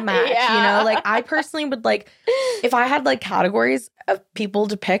be my match, you know? Like I personally would like, if I had like categories of people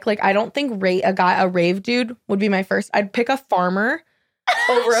to pick, like I don't think a rave dude would be my first. I'd pick a farmer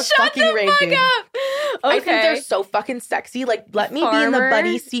over a fucking rave dude. Okay. I think they're so fucking sexy. Like let me be in the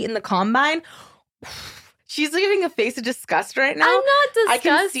buddy seat in the combine. She's giving a face of disgust right now. I'm not disgusted. I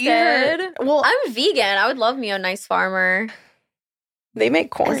can see her. Well, I'm vegan. I would love me a nice farmer. They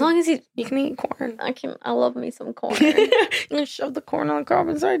make corn. As long as you can eat corn. I love me some corn. You can shove the corn on the cob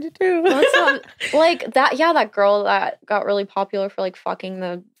inside you too. Like that. Yeah, that girl that got really popular for like fucking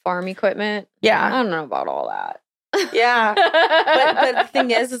the farm equipment. Yeah, I don't know about all that. Yeah, but the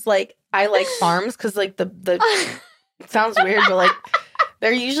thing is like I like farms because like the it sounds weird, but like.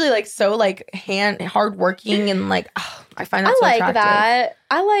 They're usually like so like hardworking and like I find that so attractive. That.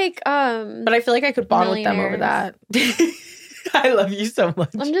 I like but I feel like I could bond with them over that. I love you so much.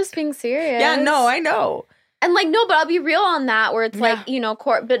 I'm just being serious. Yeah, no, I know. And like no, but I'll be real on that where it's like, you know,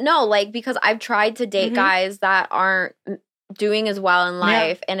 but no, like because I've tried to date guys that aren't doing as well in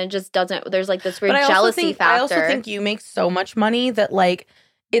life and it just doesn't there's like this weird jealousy factor. I also think you make so much money that like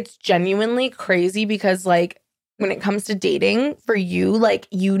it's genuinely crazy because like when it comes to dating for you, like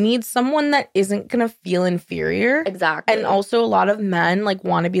you need someone that isn't going to feel inferior. Exactly. And also a lot of men like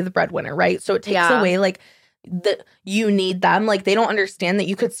want to be the breadwinner, right? So it takes away like that you need them. Like, they don't understand that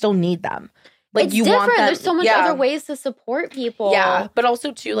you could still need them. Like, it's you different. want them. There's so much other ways to support people. Yeah. But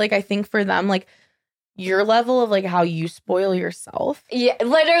also, too, like, I think for them, like, your level of, like, how you spoil yourself. Yeah,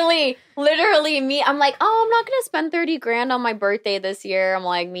 literally me. I'm like, oh, I'm not going to spend 30 grand on my birthday this year. I'm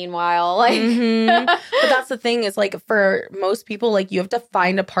like, meanwhile, like. But that's the thing is, like, for most people, like, you have to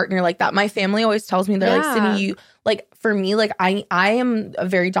find a partner like that. My family always tells me, they're like, Sydney, you, like, for me, like, I am a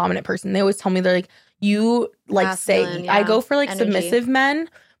very dominant person. They always tell me, they're like, you, like, masculine, I go for, like, energy. Submissive men.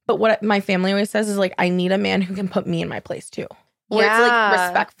 But what my family always says is, like, I need a man who can put me in my place, too. Where it's, like,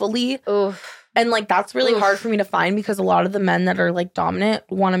 respectfully. Oof. And, like, that's really hard for me to find because a lot of the men that are, like, dominant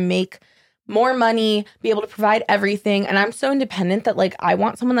want to make more money, be able to provide everything. And I'm so independent that, like, I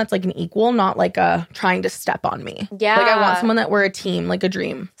want someone that's, like, an equal, not, like, trying to step on me. Yeah. Like, I want someone that we're a team, like a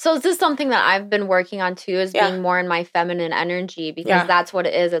dream. So this is something that I've been working on, too, is being more in my feminine energy because that's what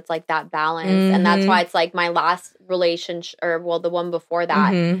it is. It's, like, that balance. And that's why it's, like, my last relationship, or, well, the one before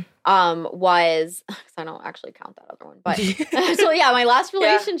that, was, because I don't actually count that other one. But, so, yeah, my last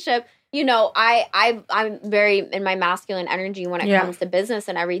relationship, you know, I'm very in my masculine energy when it comes to business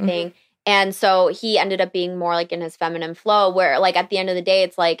and everything. And so he ended up being more like in his feminine flow where like at the end of the day,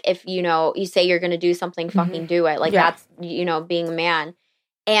 it's like if, you know, you say you're going to do something, fucking do it. Like that's, you know, being a man.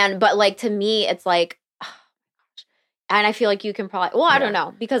 But like to me, it's like, and I feel like you can probably, well, I don't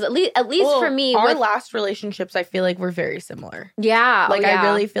know, because at least for me. Our last relationships, I feel like were very similar. Yeah. Like I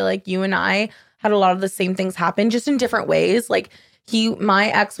really feel like you and I had a lot of the same things happen just in different ways. Like my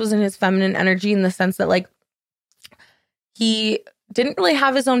ex was in his feminine energy in the sense that like he didn't really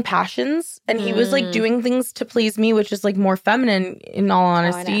have his own passions and he was like doing things to please me, which is like more feminine in all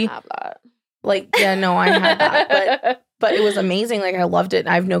honesty. I didn't have that. Like, yeah, no, I had that. But it was amazing. Like I loved it.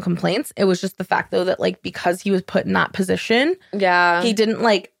 I have no complaints. It was just the fact though that like because he was put in that position, he didn't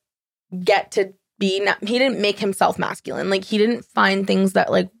like get to be he didn't make himself masculine. Like he didn't find things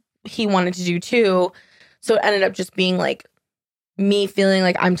that like he wanted to do too. So it ended up just being like me feeling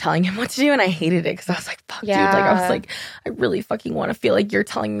like I'm telling him what to do, and I hated it because I was like, fuck, dude. Like, I was like, I really fucking want to feel like you're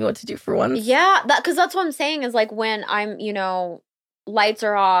telling me what to do for once. Yeah, because that's what I'm saying is like when I'm, you know, lights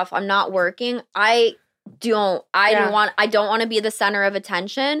are off, I'm not working, I don't want to be the center of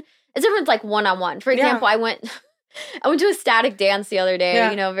attention. It's different like one-on-one. For example, I went to a static dance the other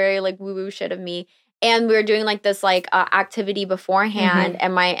day, you know, very like woo-woo shit of me. And we were doing like this like activity beforehand,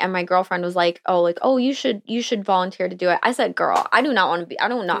 and my girlfriend was like, oh, you should volunteer to do it. I said, girl, I don't want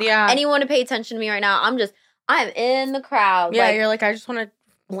anyone to pay attention to me right now. I'm in the crowd. Yeah, like, you're like, I just want to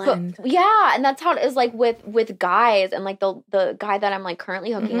blend. Yeah, and that's how it is like with guys, and like the guy that I'm like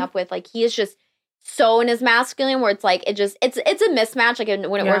currently hooking up with, like he is just so in his masculine where it's like it's a mismatch like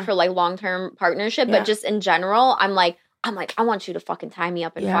when it worked for like long-term partnership, but just in general, I'm like I want you to fucking tie me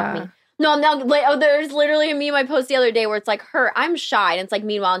up and fuck me. No, like, there's literally a meme I posted the other day where it's like I'm shy, and it's like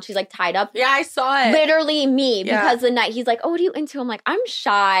meanwhile, and she's like tied up. Yeah, I saw it. Literally me, because the night he's like, oh, what are you into? I'm like, I'm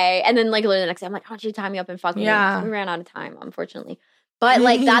shy, and then like literally the next day, I'm like, I want you to tie me up and fuck me. We ran out of time, unfortunately, but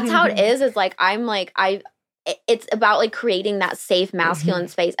like that's how it is. Is like I'm like it's about like creating that safe masculine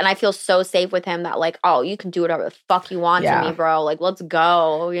space, and I feel so safe with him that like, oh, you can do whatever the fuck you want to me, bro. Like, let's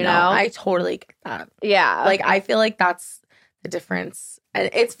go. You know, I totally get that. Yeah, like I feel like that's the difference. And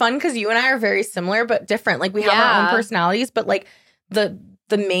it's fun because you and I are very similar but different. Like we have our own personalities, but like the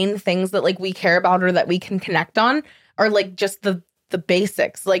main things that like we care about or that we can connect on are like just the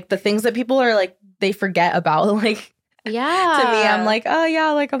basics. Like the things that people are like they forget about. Like to me, I'm like, oh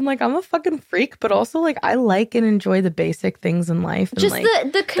yeah, like I'm a fucking freak, but also like I like and enjoy the basic things in life. And, just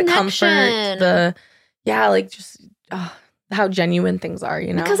like, the connection. The comfort, like just how genuine things are,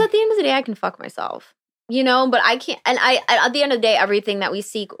 you know? Because at the end of the day, I can fuck myself. You know, but I can't, and at the end of the day, everything that we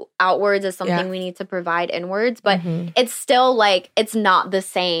seek outwards is something we need to provide inwards, but it's still like, it's not the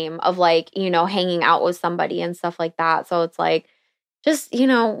same of like, you know, hanging out with somebody and stuff like that. So it's like, just, you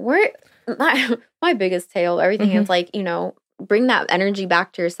know, my biggest tale, everything is like, you know, bring that energy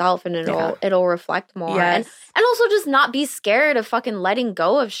back to yourself and it'll reflect more. And also just not be scared of fucking letting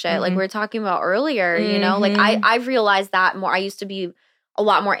go of shit. Like we were talking about earlier, you know, like I've realized that more. I used to be a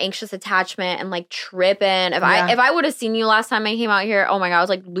lot more anxious attachment and like tripping. If I would have seen you last time I came out here, oh my God, I was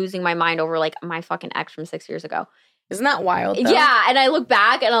like losing my mind over like my fucking ex from 6 years ago. Isn't that wild though? Yeah, and I look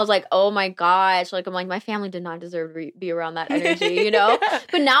back and I was like, oh my gosh, like I'm like, my family did not deserve to be around that energy, you know?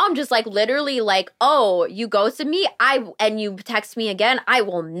 But now I'm just like literally like, oh, you ghosted me, and you text me again, I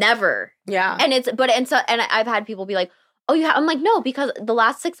will never. Yeah. And I've had people be like, oh, you have? I'm like, no, because the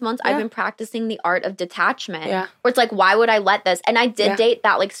last 6 months I've been practicing the art of detachment. Yeah. Where it's like, why would I let this? And I did date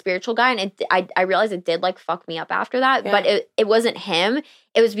that like spiritual guy, and I realized it did like fuck me up after that. Yeah. But it wasn't him.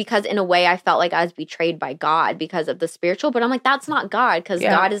 It was because in a way I felt like I was betrayed by God because of the spiritual. But I'm like, that's not God, because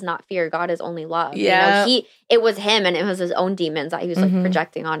God is not fear. God is only love. Yeah. You know, it was him, and it was his own demons that he was like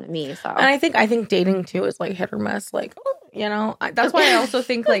projecting onto me. So, and I think dating too is like hit or miss. Like, you know, that's why I also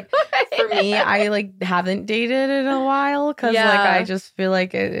think like for me, I like haven't dated in a while because like I just feel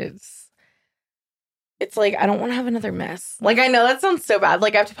like it's like I don't want to have another mess. Like, I know that sounds so bad.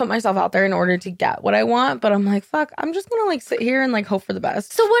 Like, I have to put myself out there in order to get what I want, but I'm like, fuck, I'm just gonna like sit here and like hope for the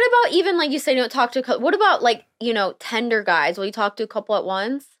best. So what about even like you say, don't talk to a couple? What about like, you know, Tender guys? Will you talk to a couple at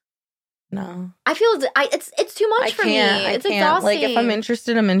once? No, I feel it's too much for me. It's exhausting. Like, if I'm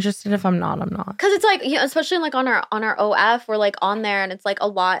interested, I'm interested. If I'm not, I'm not. Because it's like, you know, especially like on our OF, we're like on there, and it's like a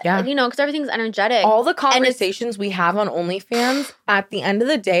lot. Yeah. You know, because everything's energetic. All the conversations we have on OnlyFans, at the end of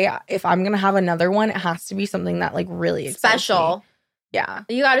the day, if I'm gonna have another one, it has to be something that like really excites special. Me. Yeah,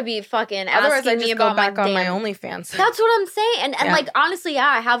 you got to be fucking. Otherwise, I just me go about back on my OnlyFans. That's what I'm saying, and like honestly,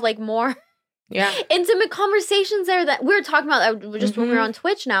 I have like more intimate conversations there that we were talking about just when we were on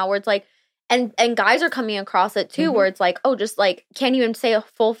Twitch now, where it's like. And guys are coming across it too, where it's like, oh, just like, can't even say a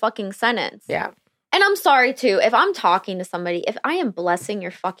full fucking sentence. Yeah. And I'm sorry too, if I'm talking to somebody, if I am blessing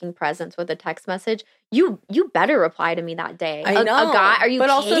your fucking presence with a text message, you better reply to me that day. I know. A guy, are you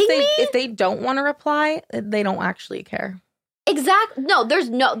kidding me? If they don't want to reply, they don't actually care. Exactly. No, there's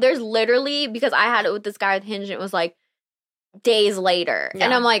literally, because I had it with this guy with Hinge, and it was like, days later. Yeah.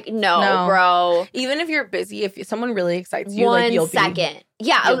 And I'm like, no, bro. Even if you're busy, if someone really excites you, one like, you'll second.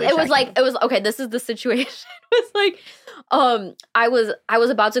 It was okay, this is the situation. It was like, I was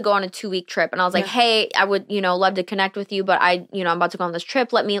about to go on a 2-week trip, and I was like, hey, I would, you know, love to connect with you, but I'm about to go on this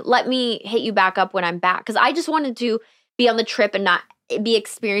trip. Let me hit you back up when I'm back. Because I just wanted to be on the trip and not be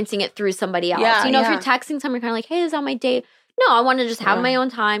experiencing it through somebody else. Yeah, if you're texting someone, you're kind of like, hey, this is on my date. No, I want to just have my own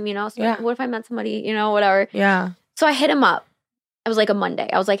time, you know. So what if I met somebody, you know, whatever. Yeah. So I hit him up. It was like a Monday.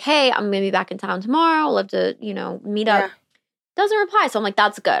 I was like, hey, I'm going to be back in town tomorrow. I'd love to, you know, meet up. Doesn't reply. So I'm like,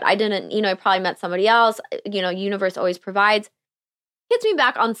 that's good. I didn't, you know, I probably met somebody else. You know, universe always provides. Hits me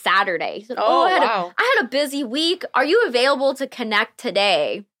back on Saturday. He said, I had a busy week. Are you available to connect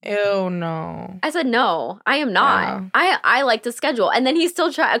today? Ew, no. I said, no, I am not. Yeah. I like to schedule. And then he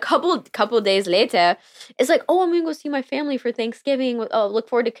still tried a couple days later. It's like, oh, I'm going to go see my family for Thanksgiving. Oh, look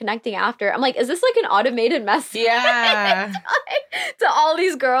forward to connecting after. I'm like, is this like an automated message? Yeah. to all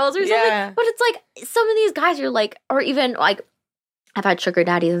these girls or something? Yeah. But it's like, some of these guys are like, or even like, I've had sugar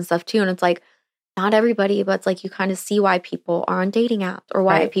daddies and stuff too. And it's like, not everybody, but it's like you kind of see why people are on dating apps or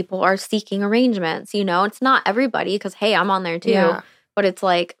why people are seeking arrangements. You know, it's not everybody, because, hey, I'm on there too. Yeah. But it's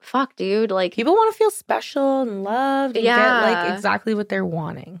like, fuck, dude. Like, people want to feel special and loved and get like exactly what they're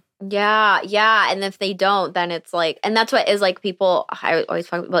wanting. Yeah, yeah. And if they don't, then it's like, and that's what is like people, I always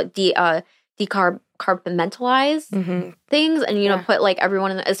talk about compartmentalize things, and, you know, put like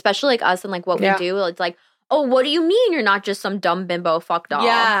everyone in, especially like us and like what we do. It's like, oh, what do you mean you're not just some dumb bimbo fucked off?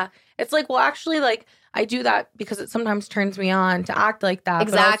 Yeah. It's like, well, actually, like, I do that because it sometimes turns me on to act like that.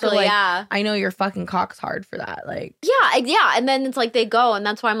 Exactly, but also, like, I know your fucking cock's hard for that. Like, yeah. And then it's like they go, and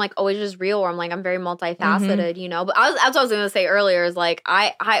that's why I'm like always just real, where I'm like, I'm very multifaceted, you know. But that's what I was going to say earlier is like,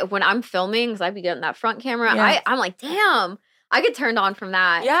 I when I'm filming, because I be getting that front camera, I'm like, damn, I get turned on from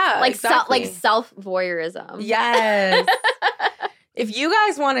that. Yeah, like exactly. self voyeurism. Yes. If you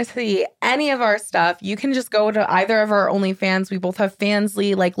guys want to see any of our stuff, you can just go to either of our OnlyFans. We both have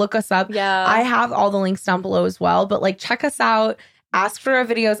Fansly. Like, look us up. Yeah. I have all the links down below as well. But, like, check us out. Ask for our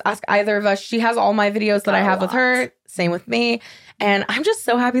videos. Ask either of us. She has all my videos that I have with her. Same with me. And I'm just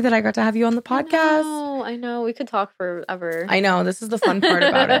so happy that I got to have you on the podcast. I know. We could talk forever. I know. This is the fun part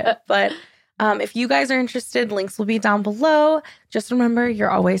about it. But if you guys are interested, links will be down below. Just remember,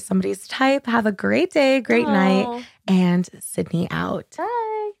 you're always somebody's type. Have a great day, great night. And Sydney out.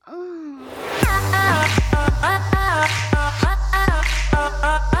 Bye.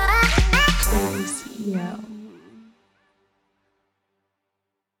 CEO.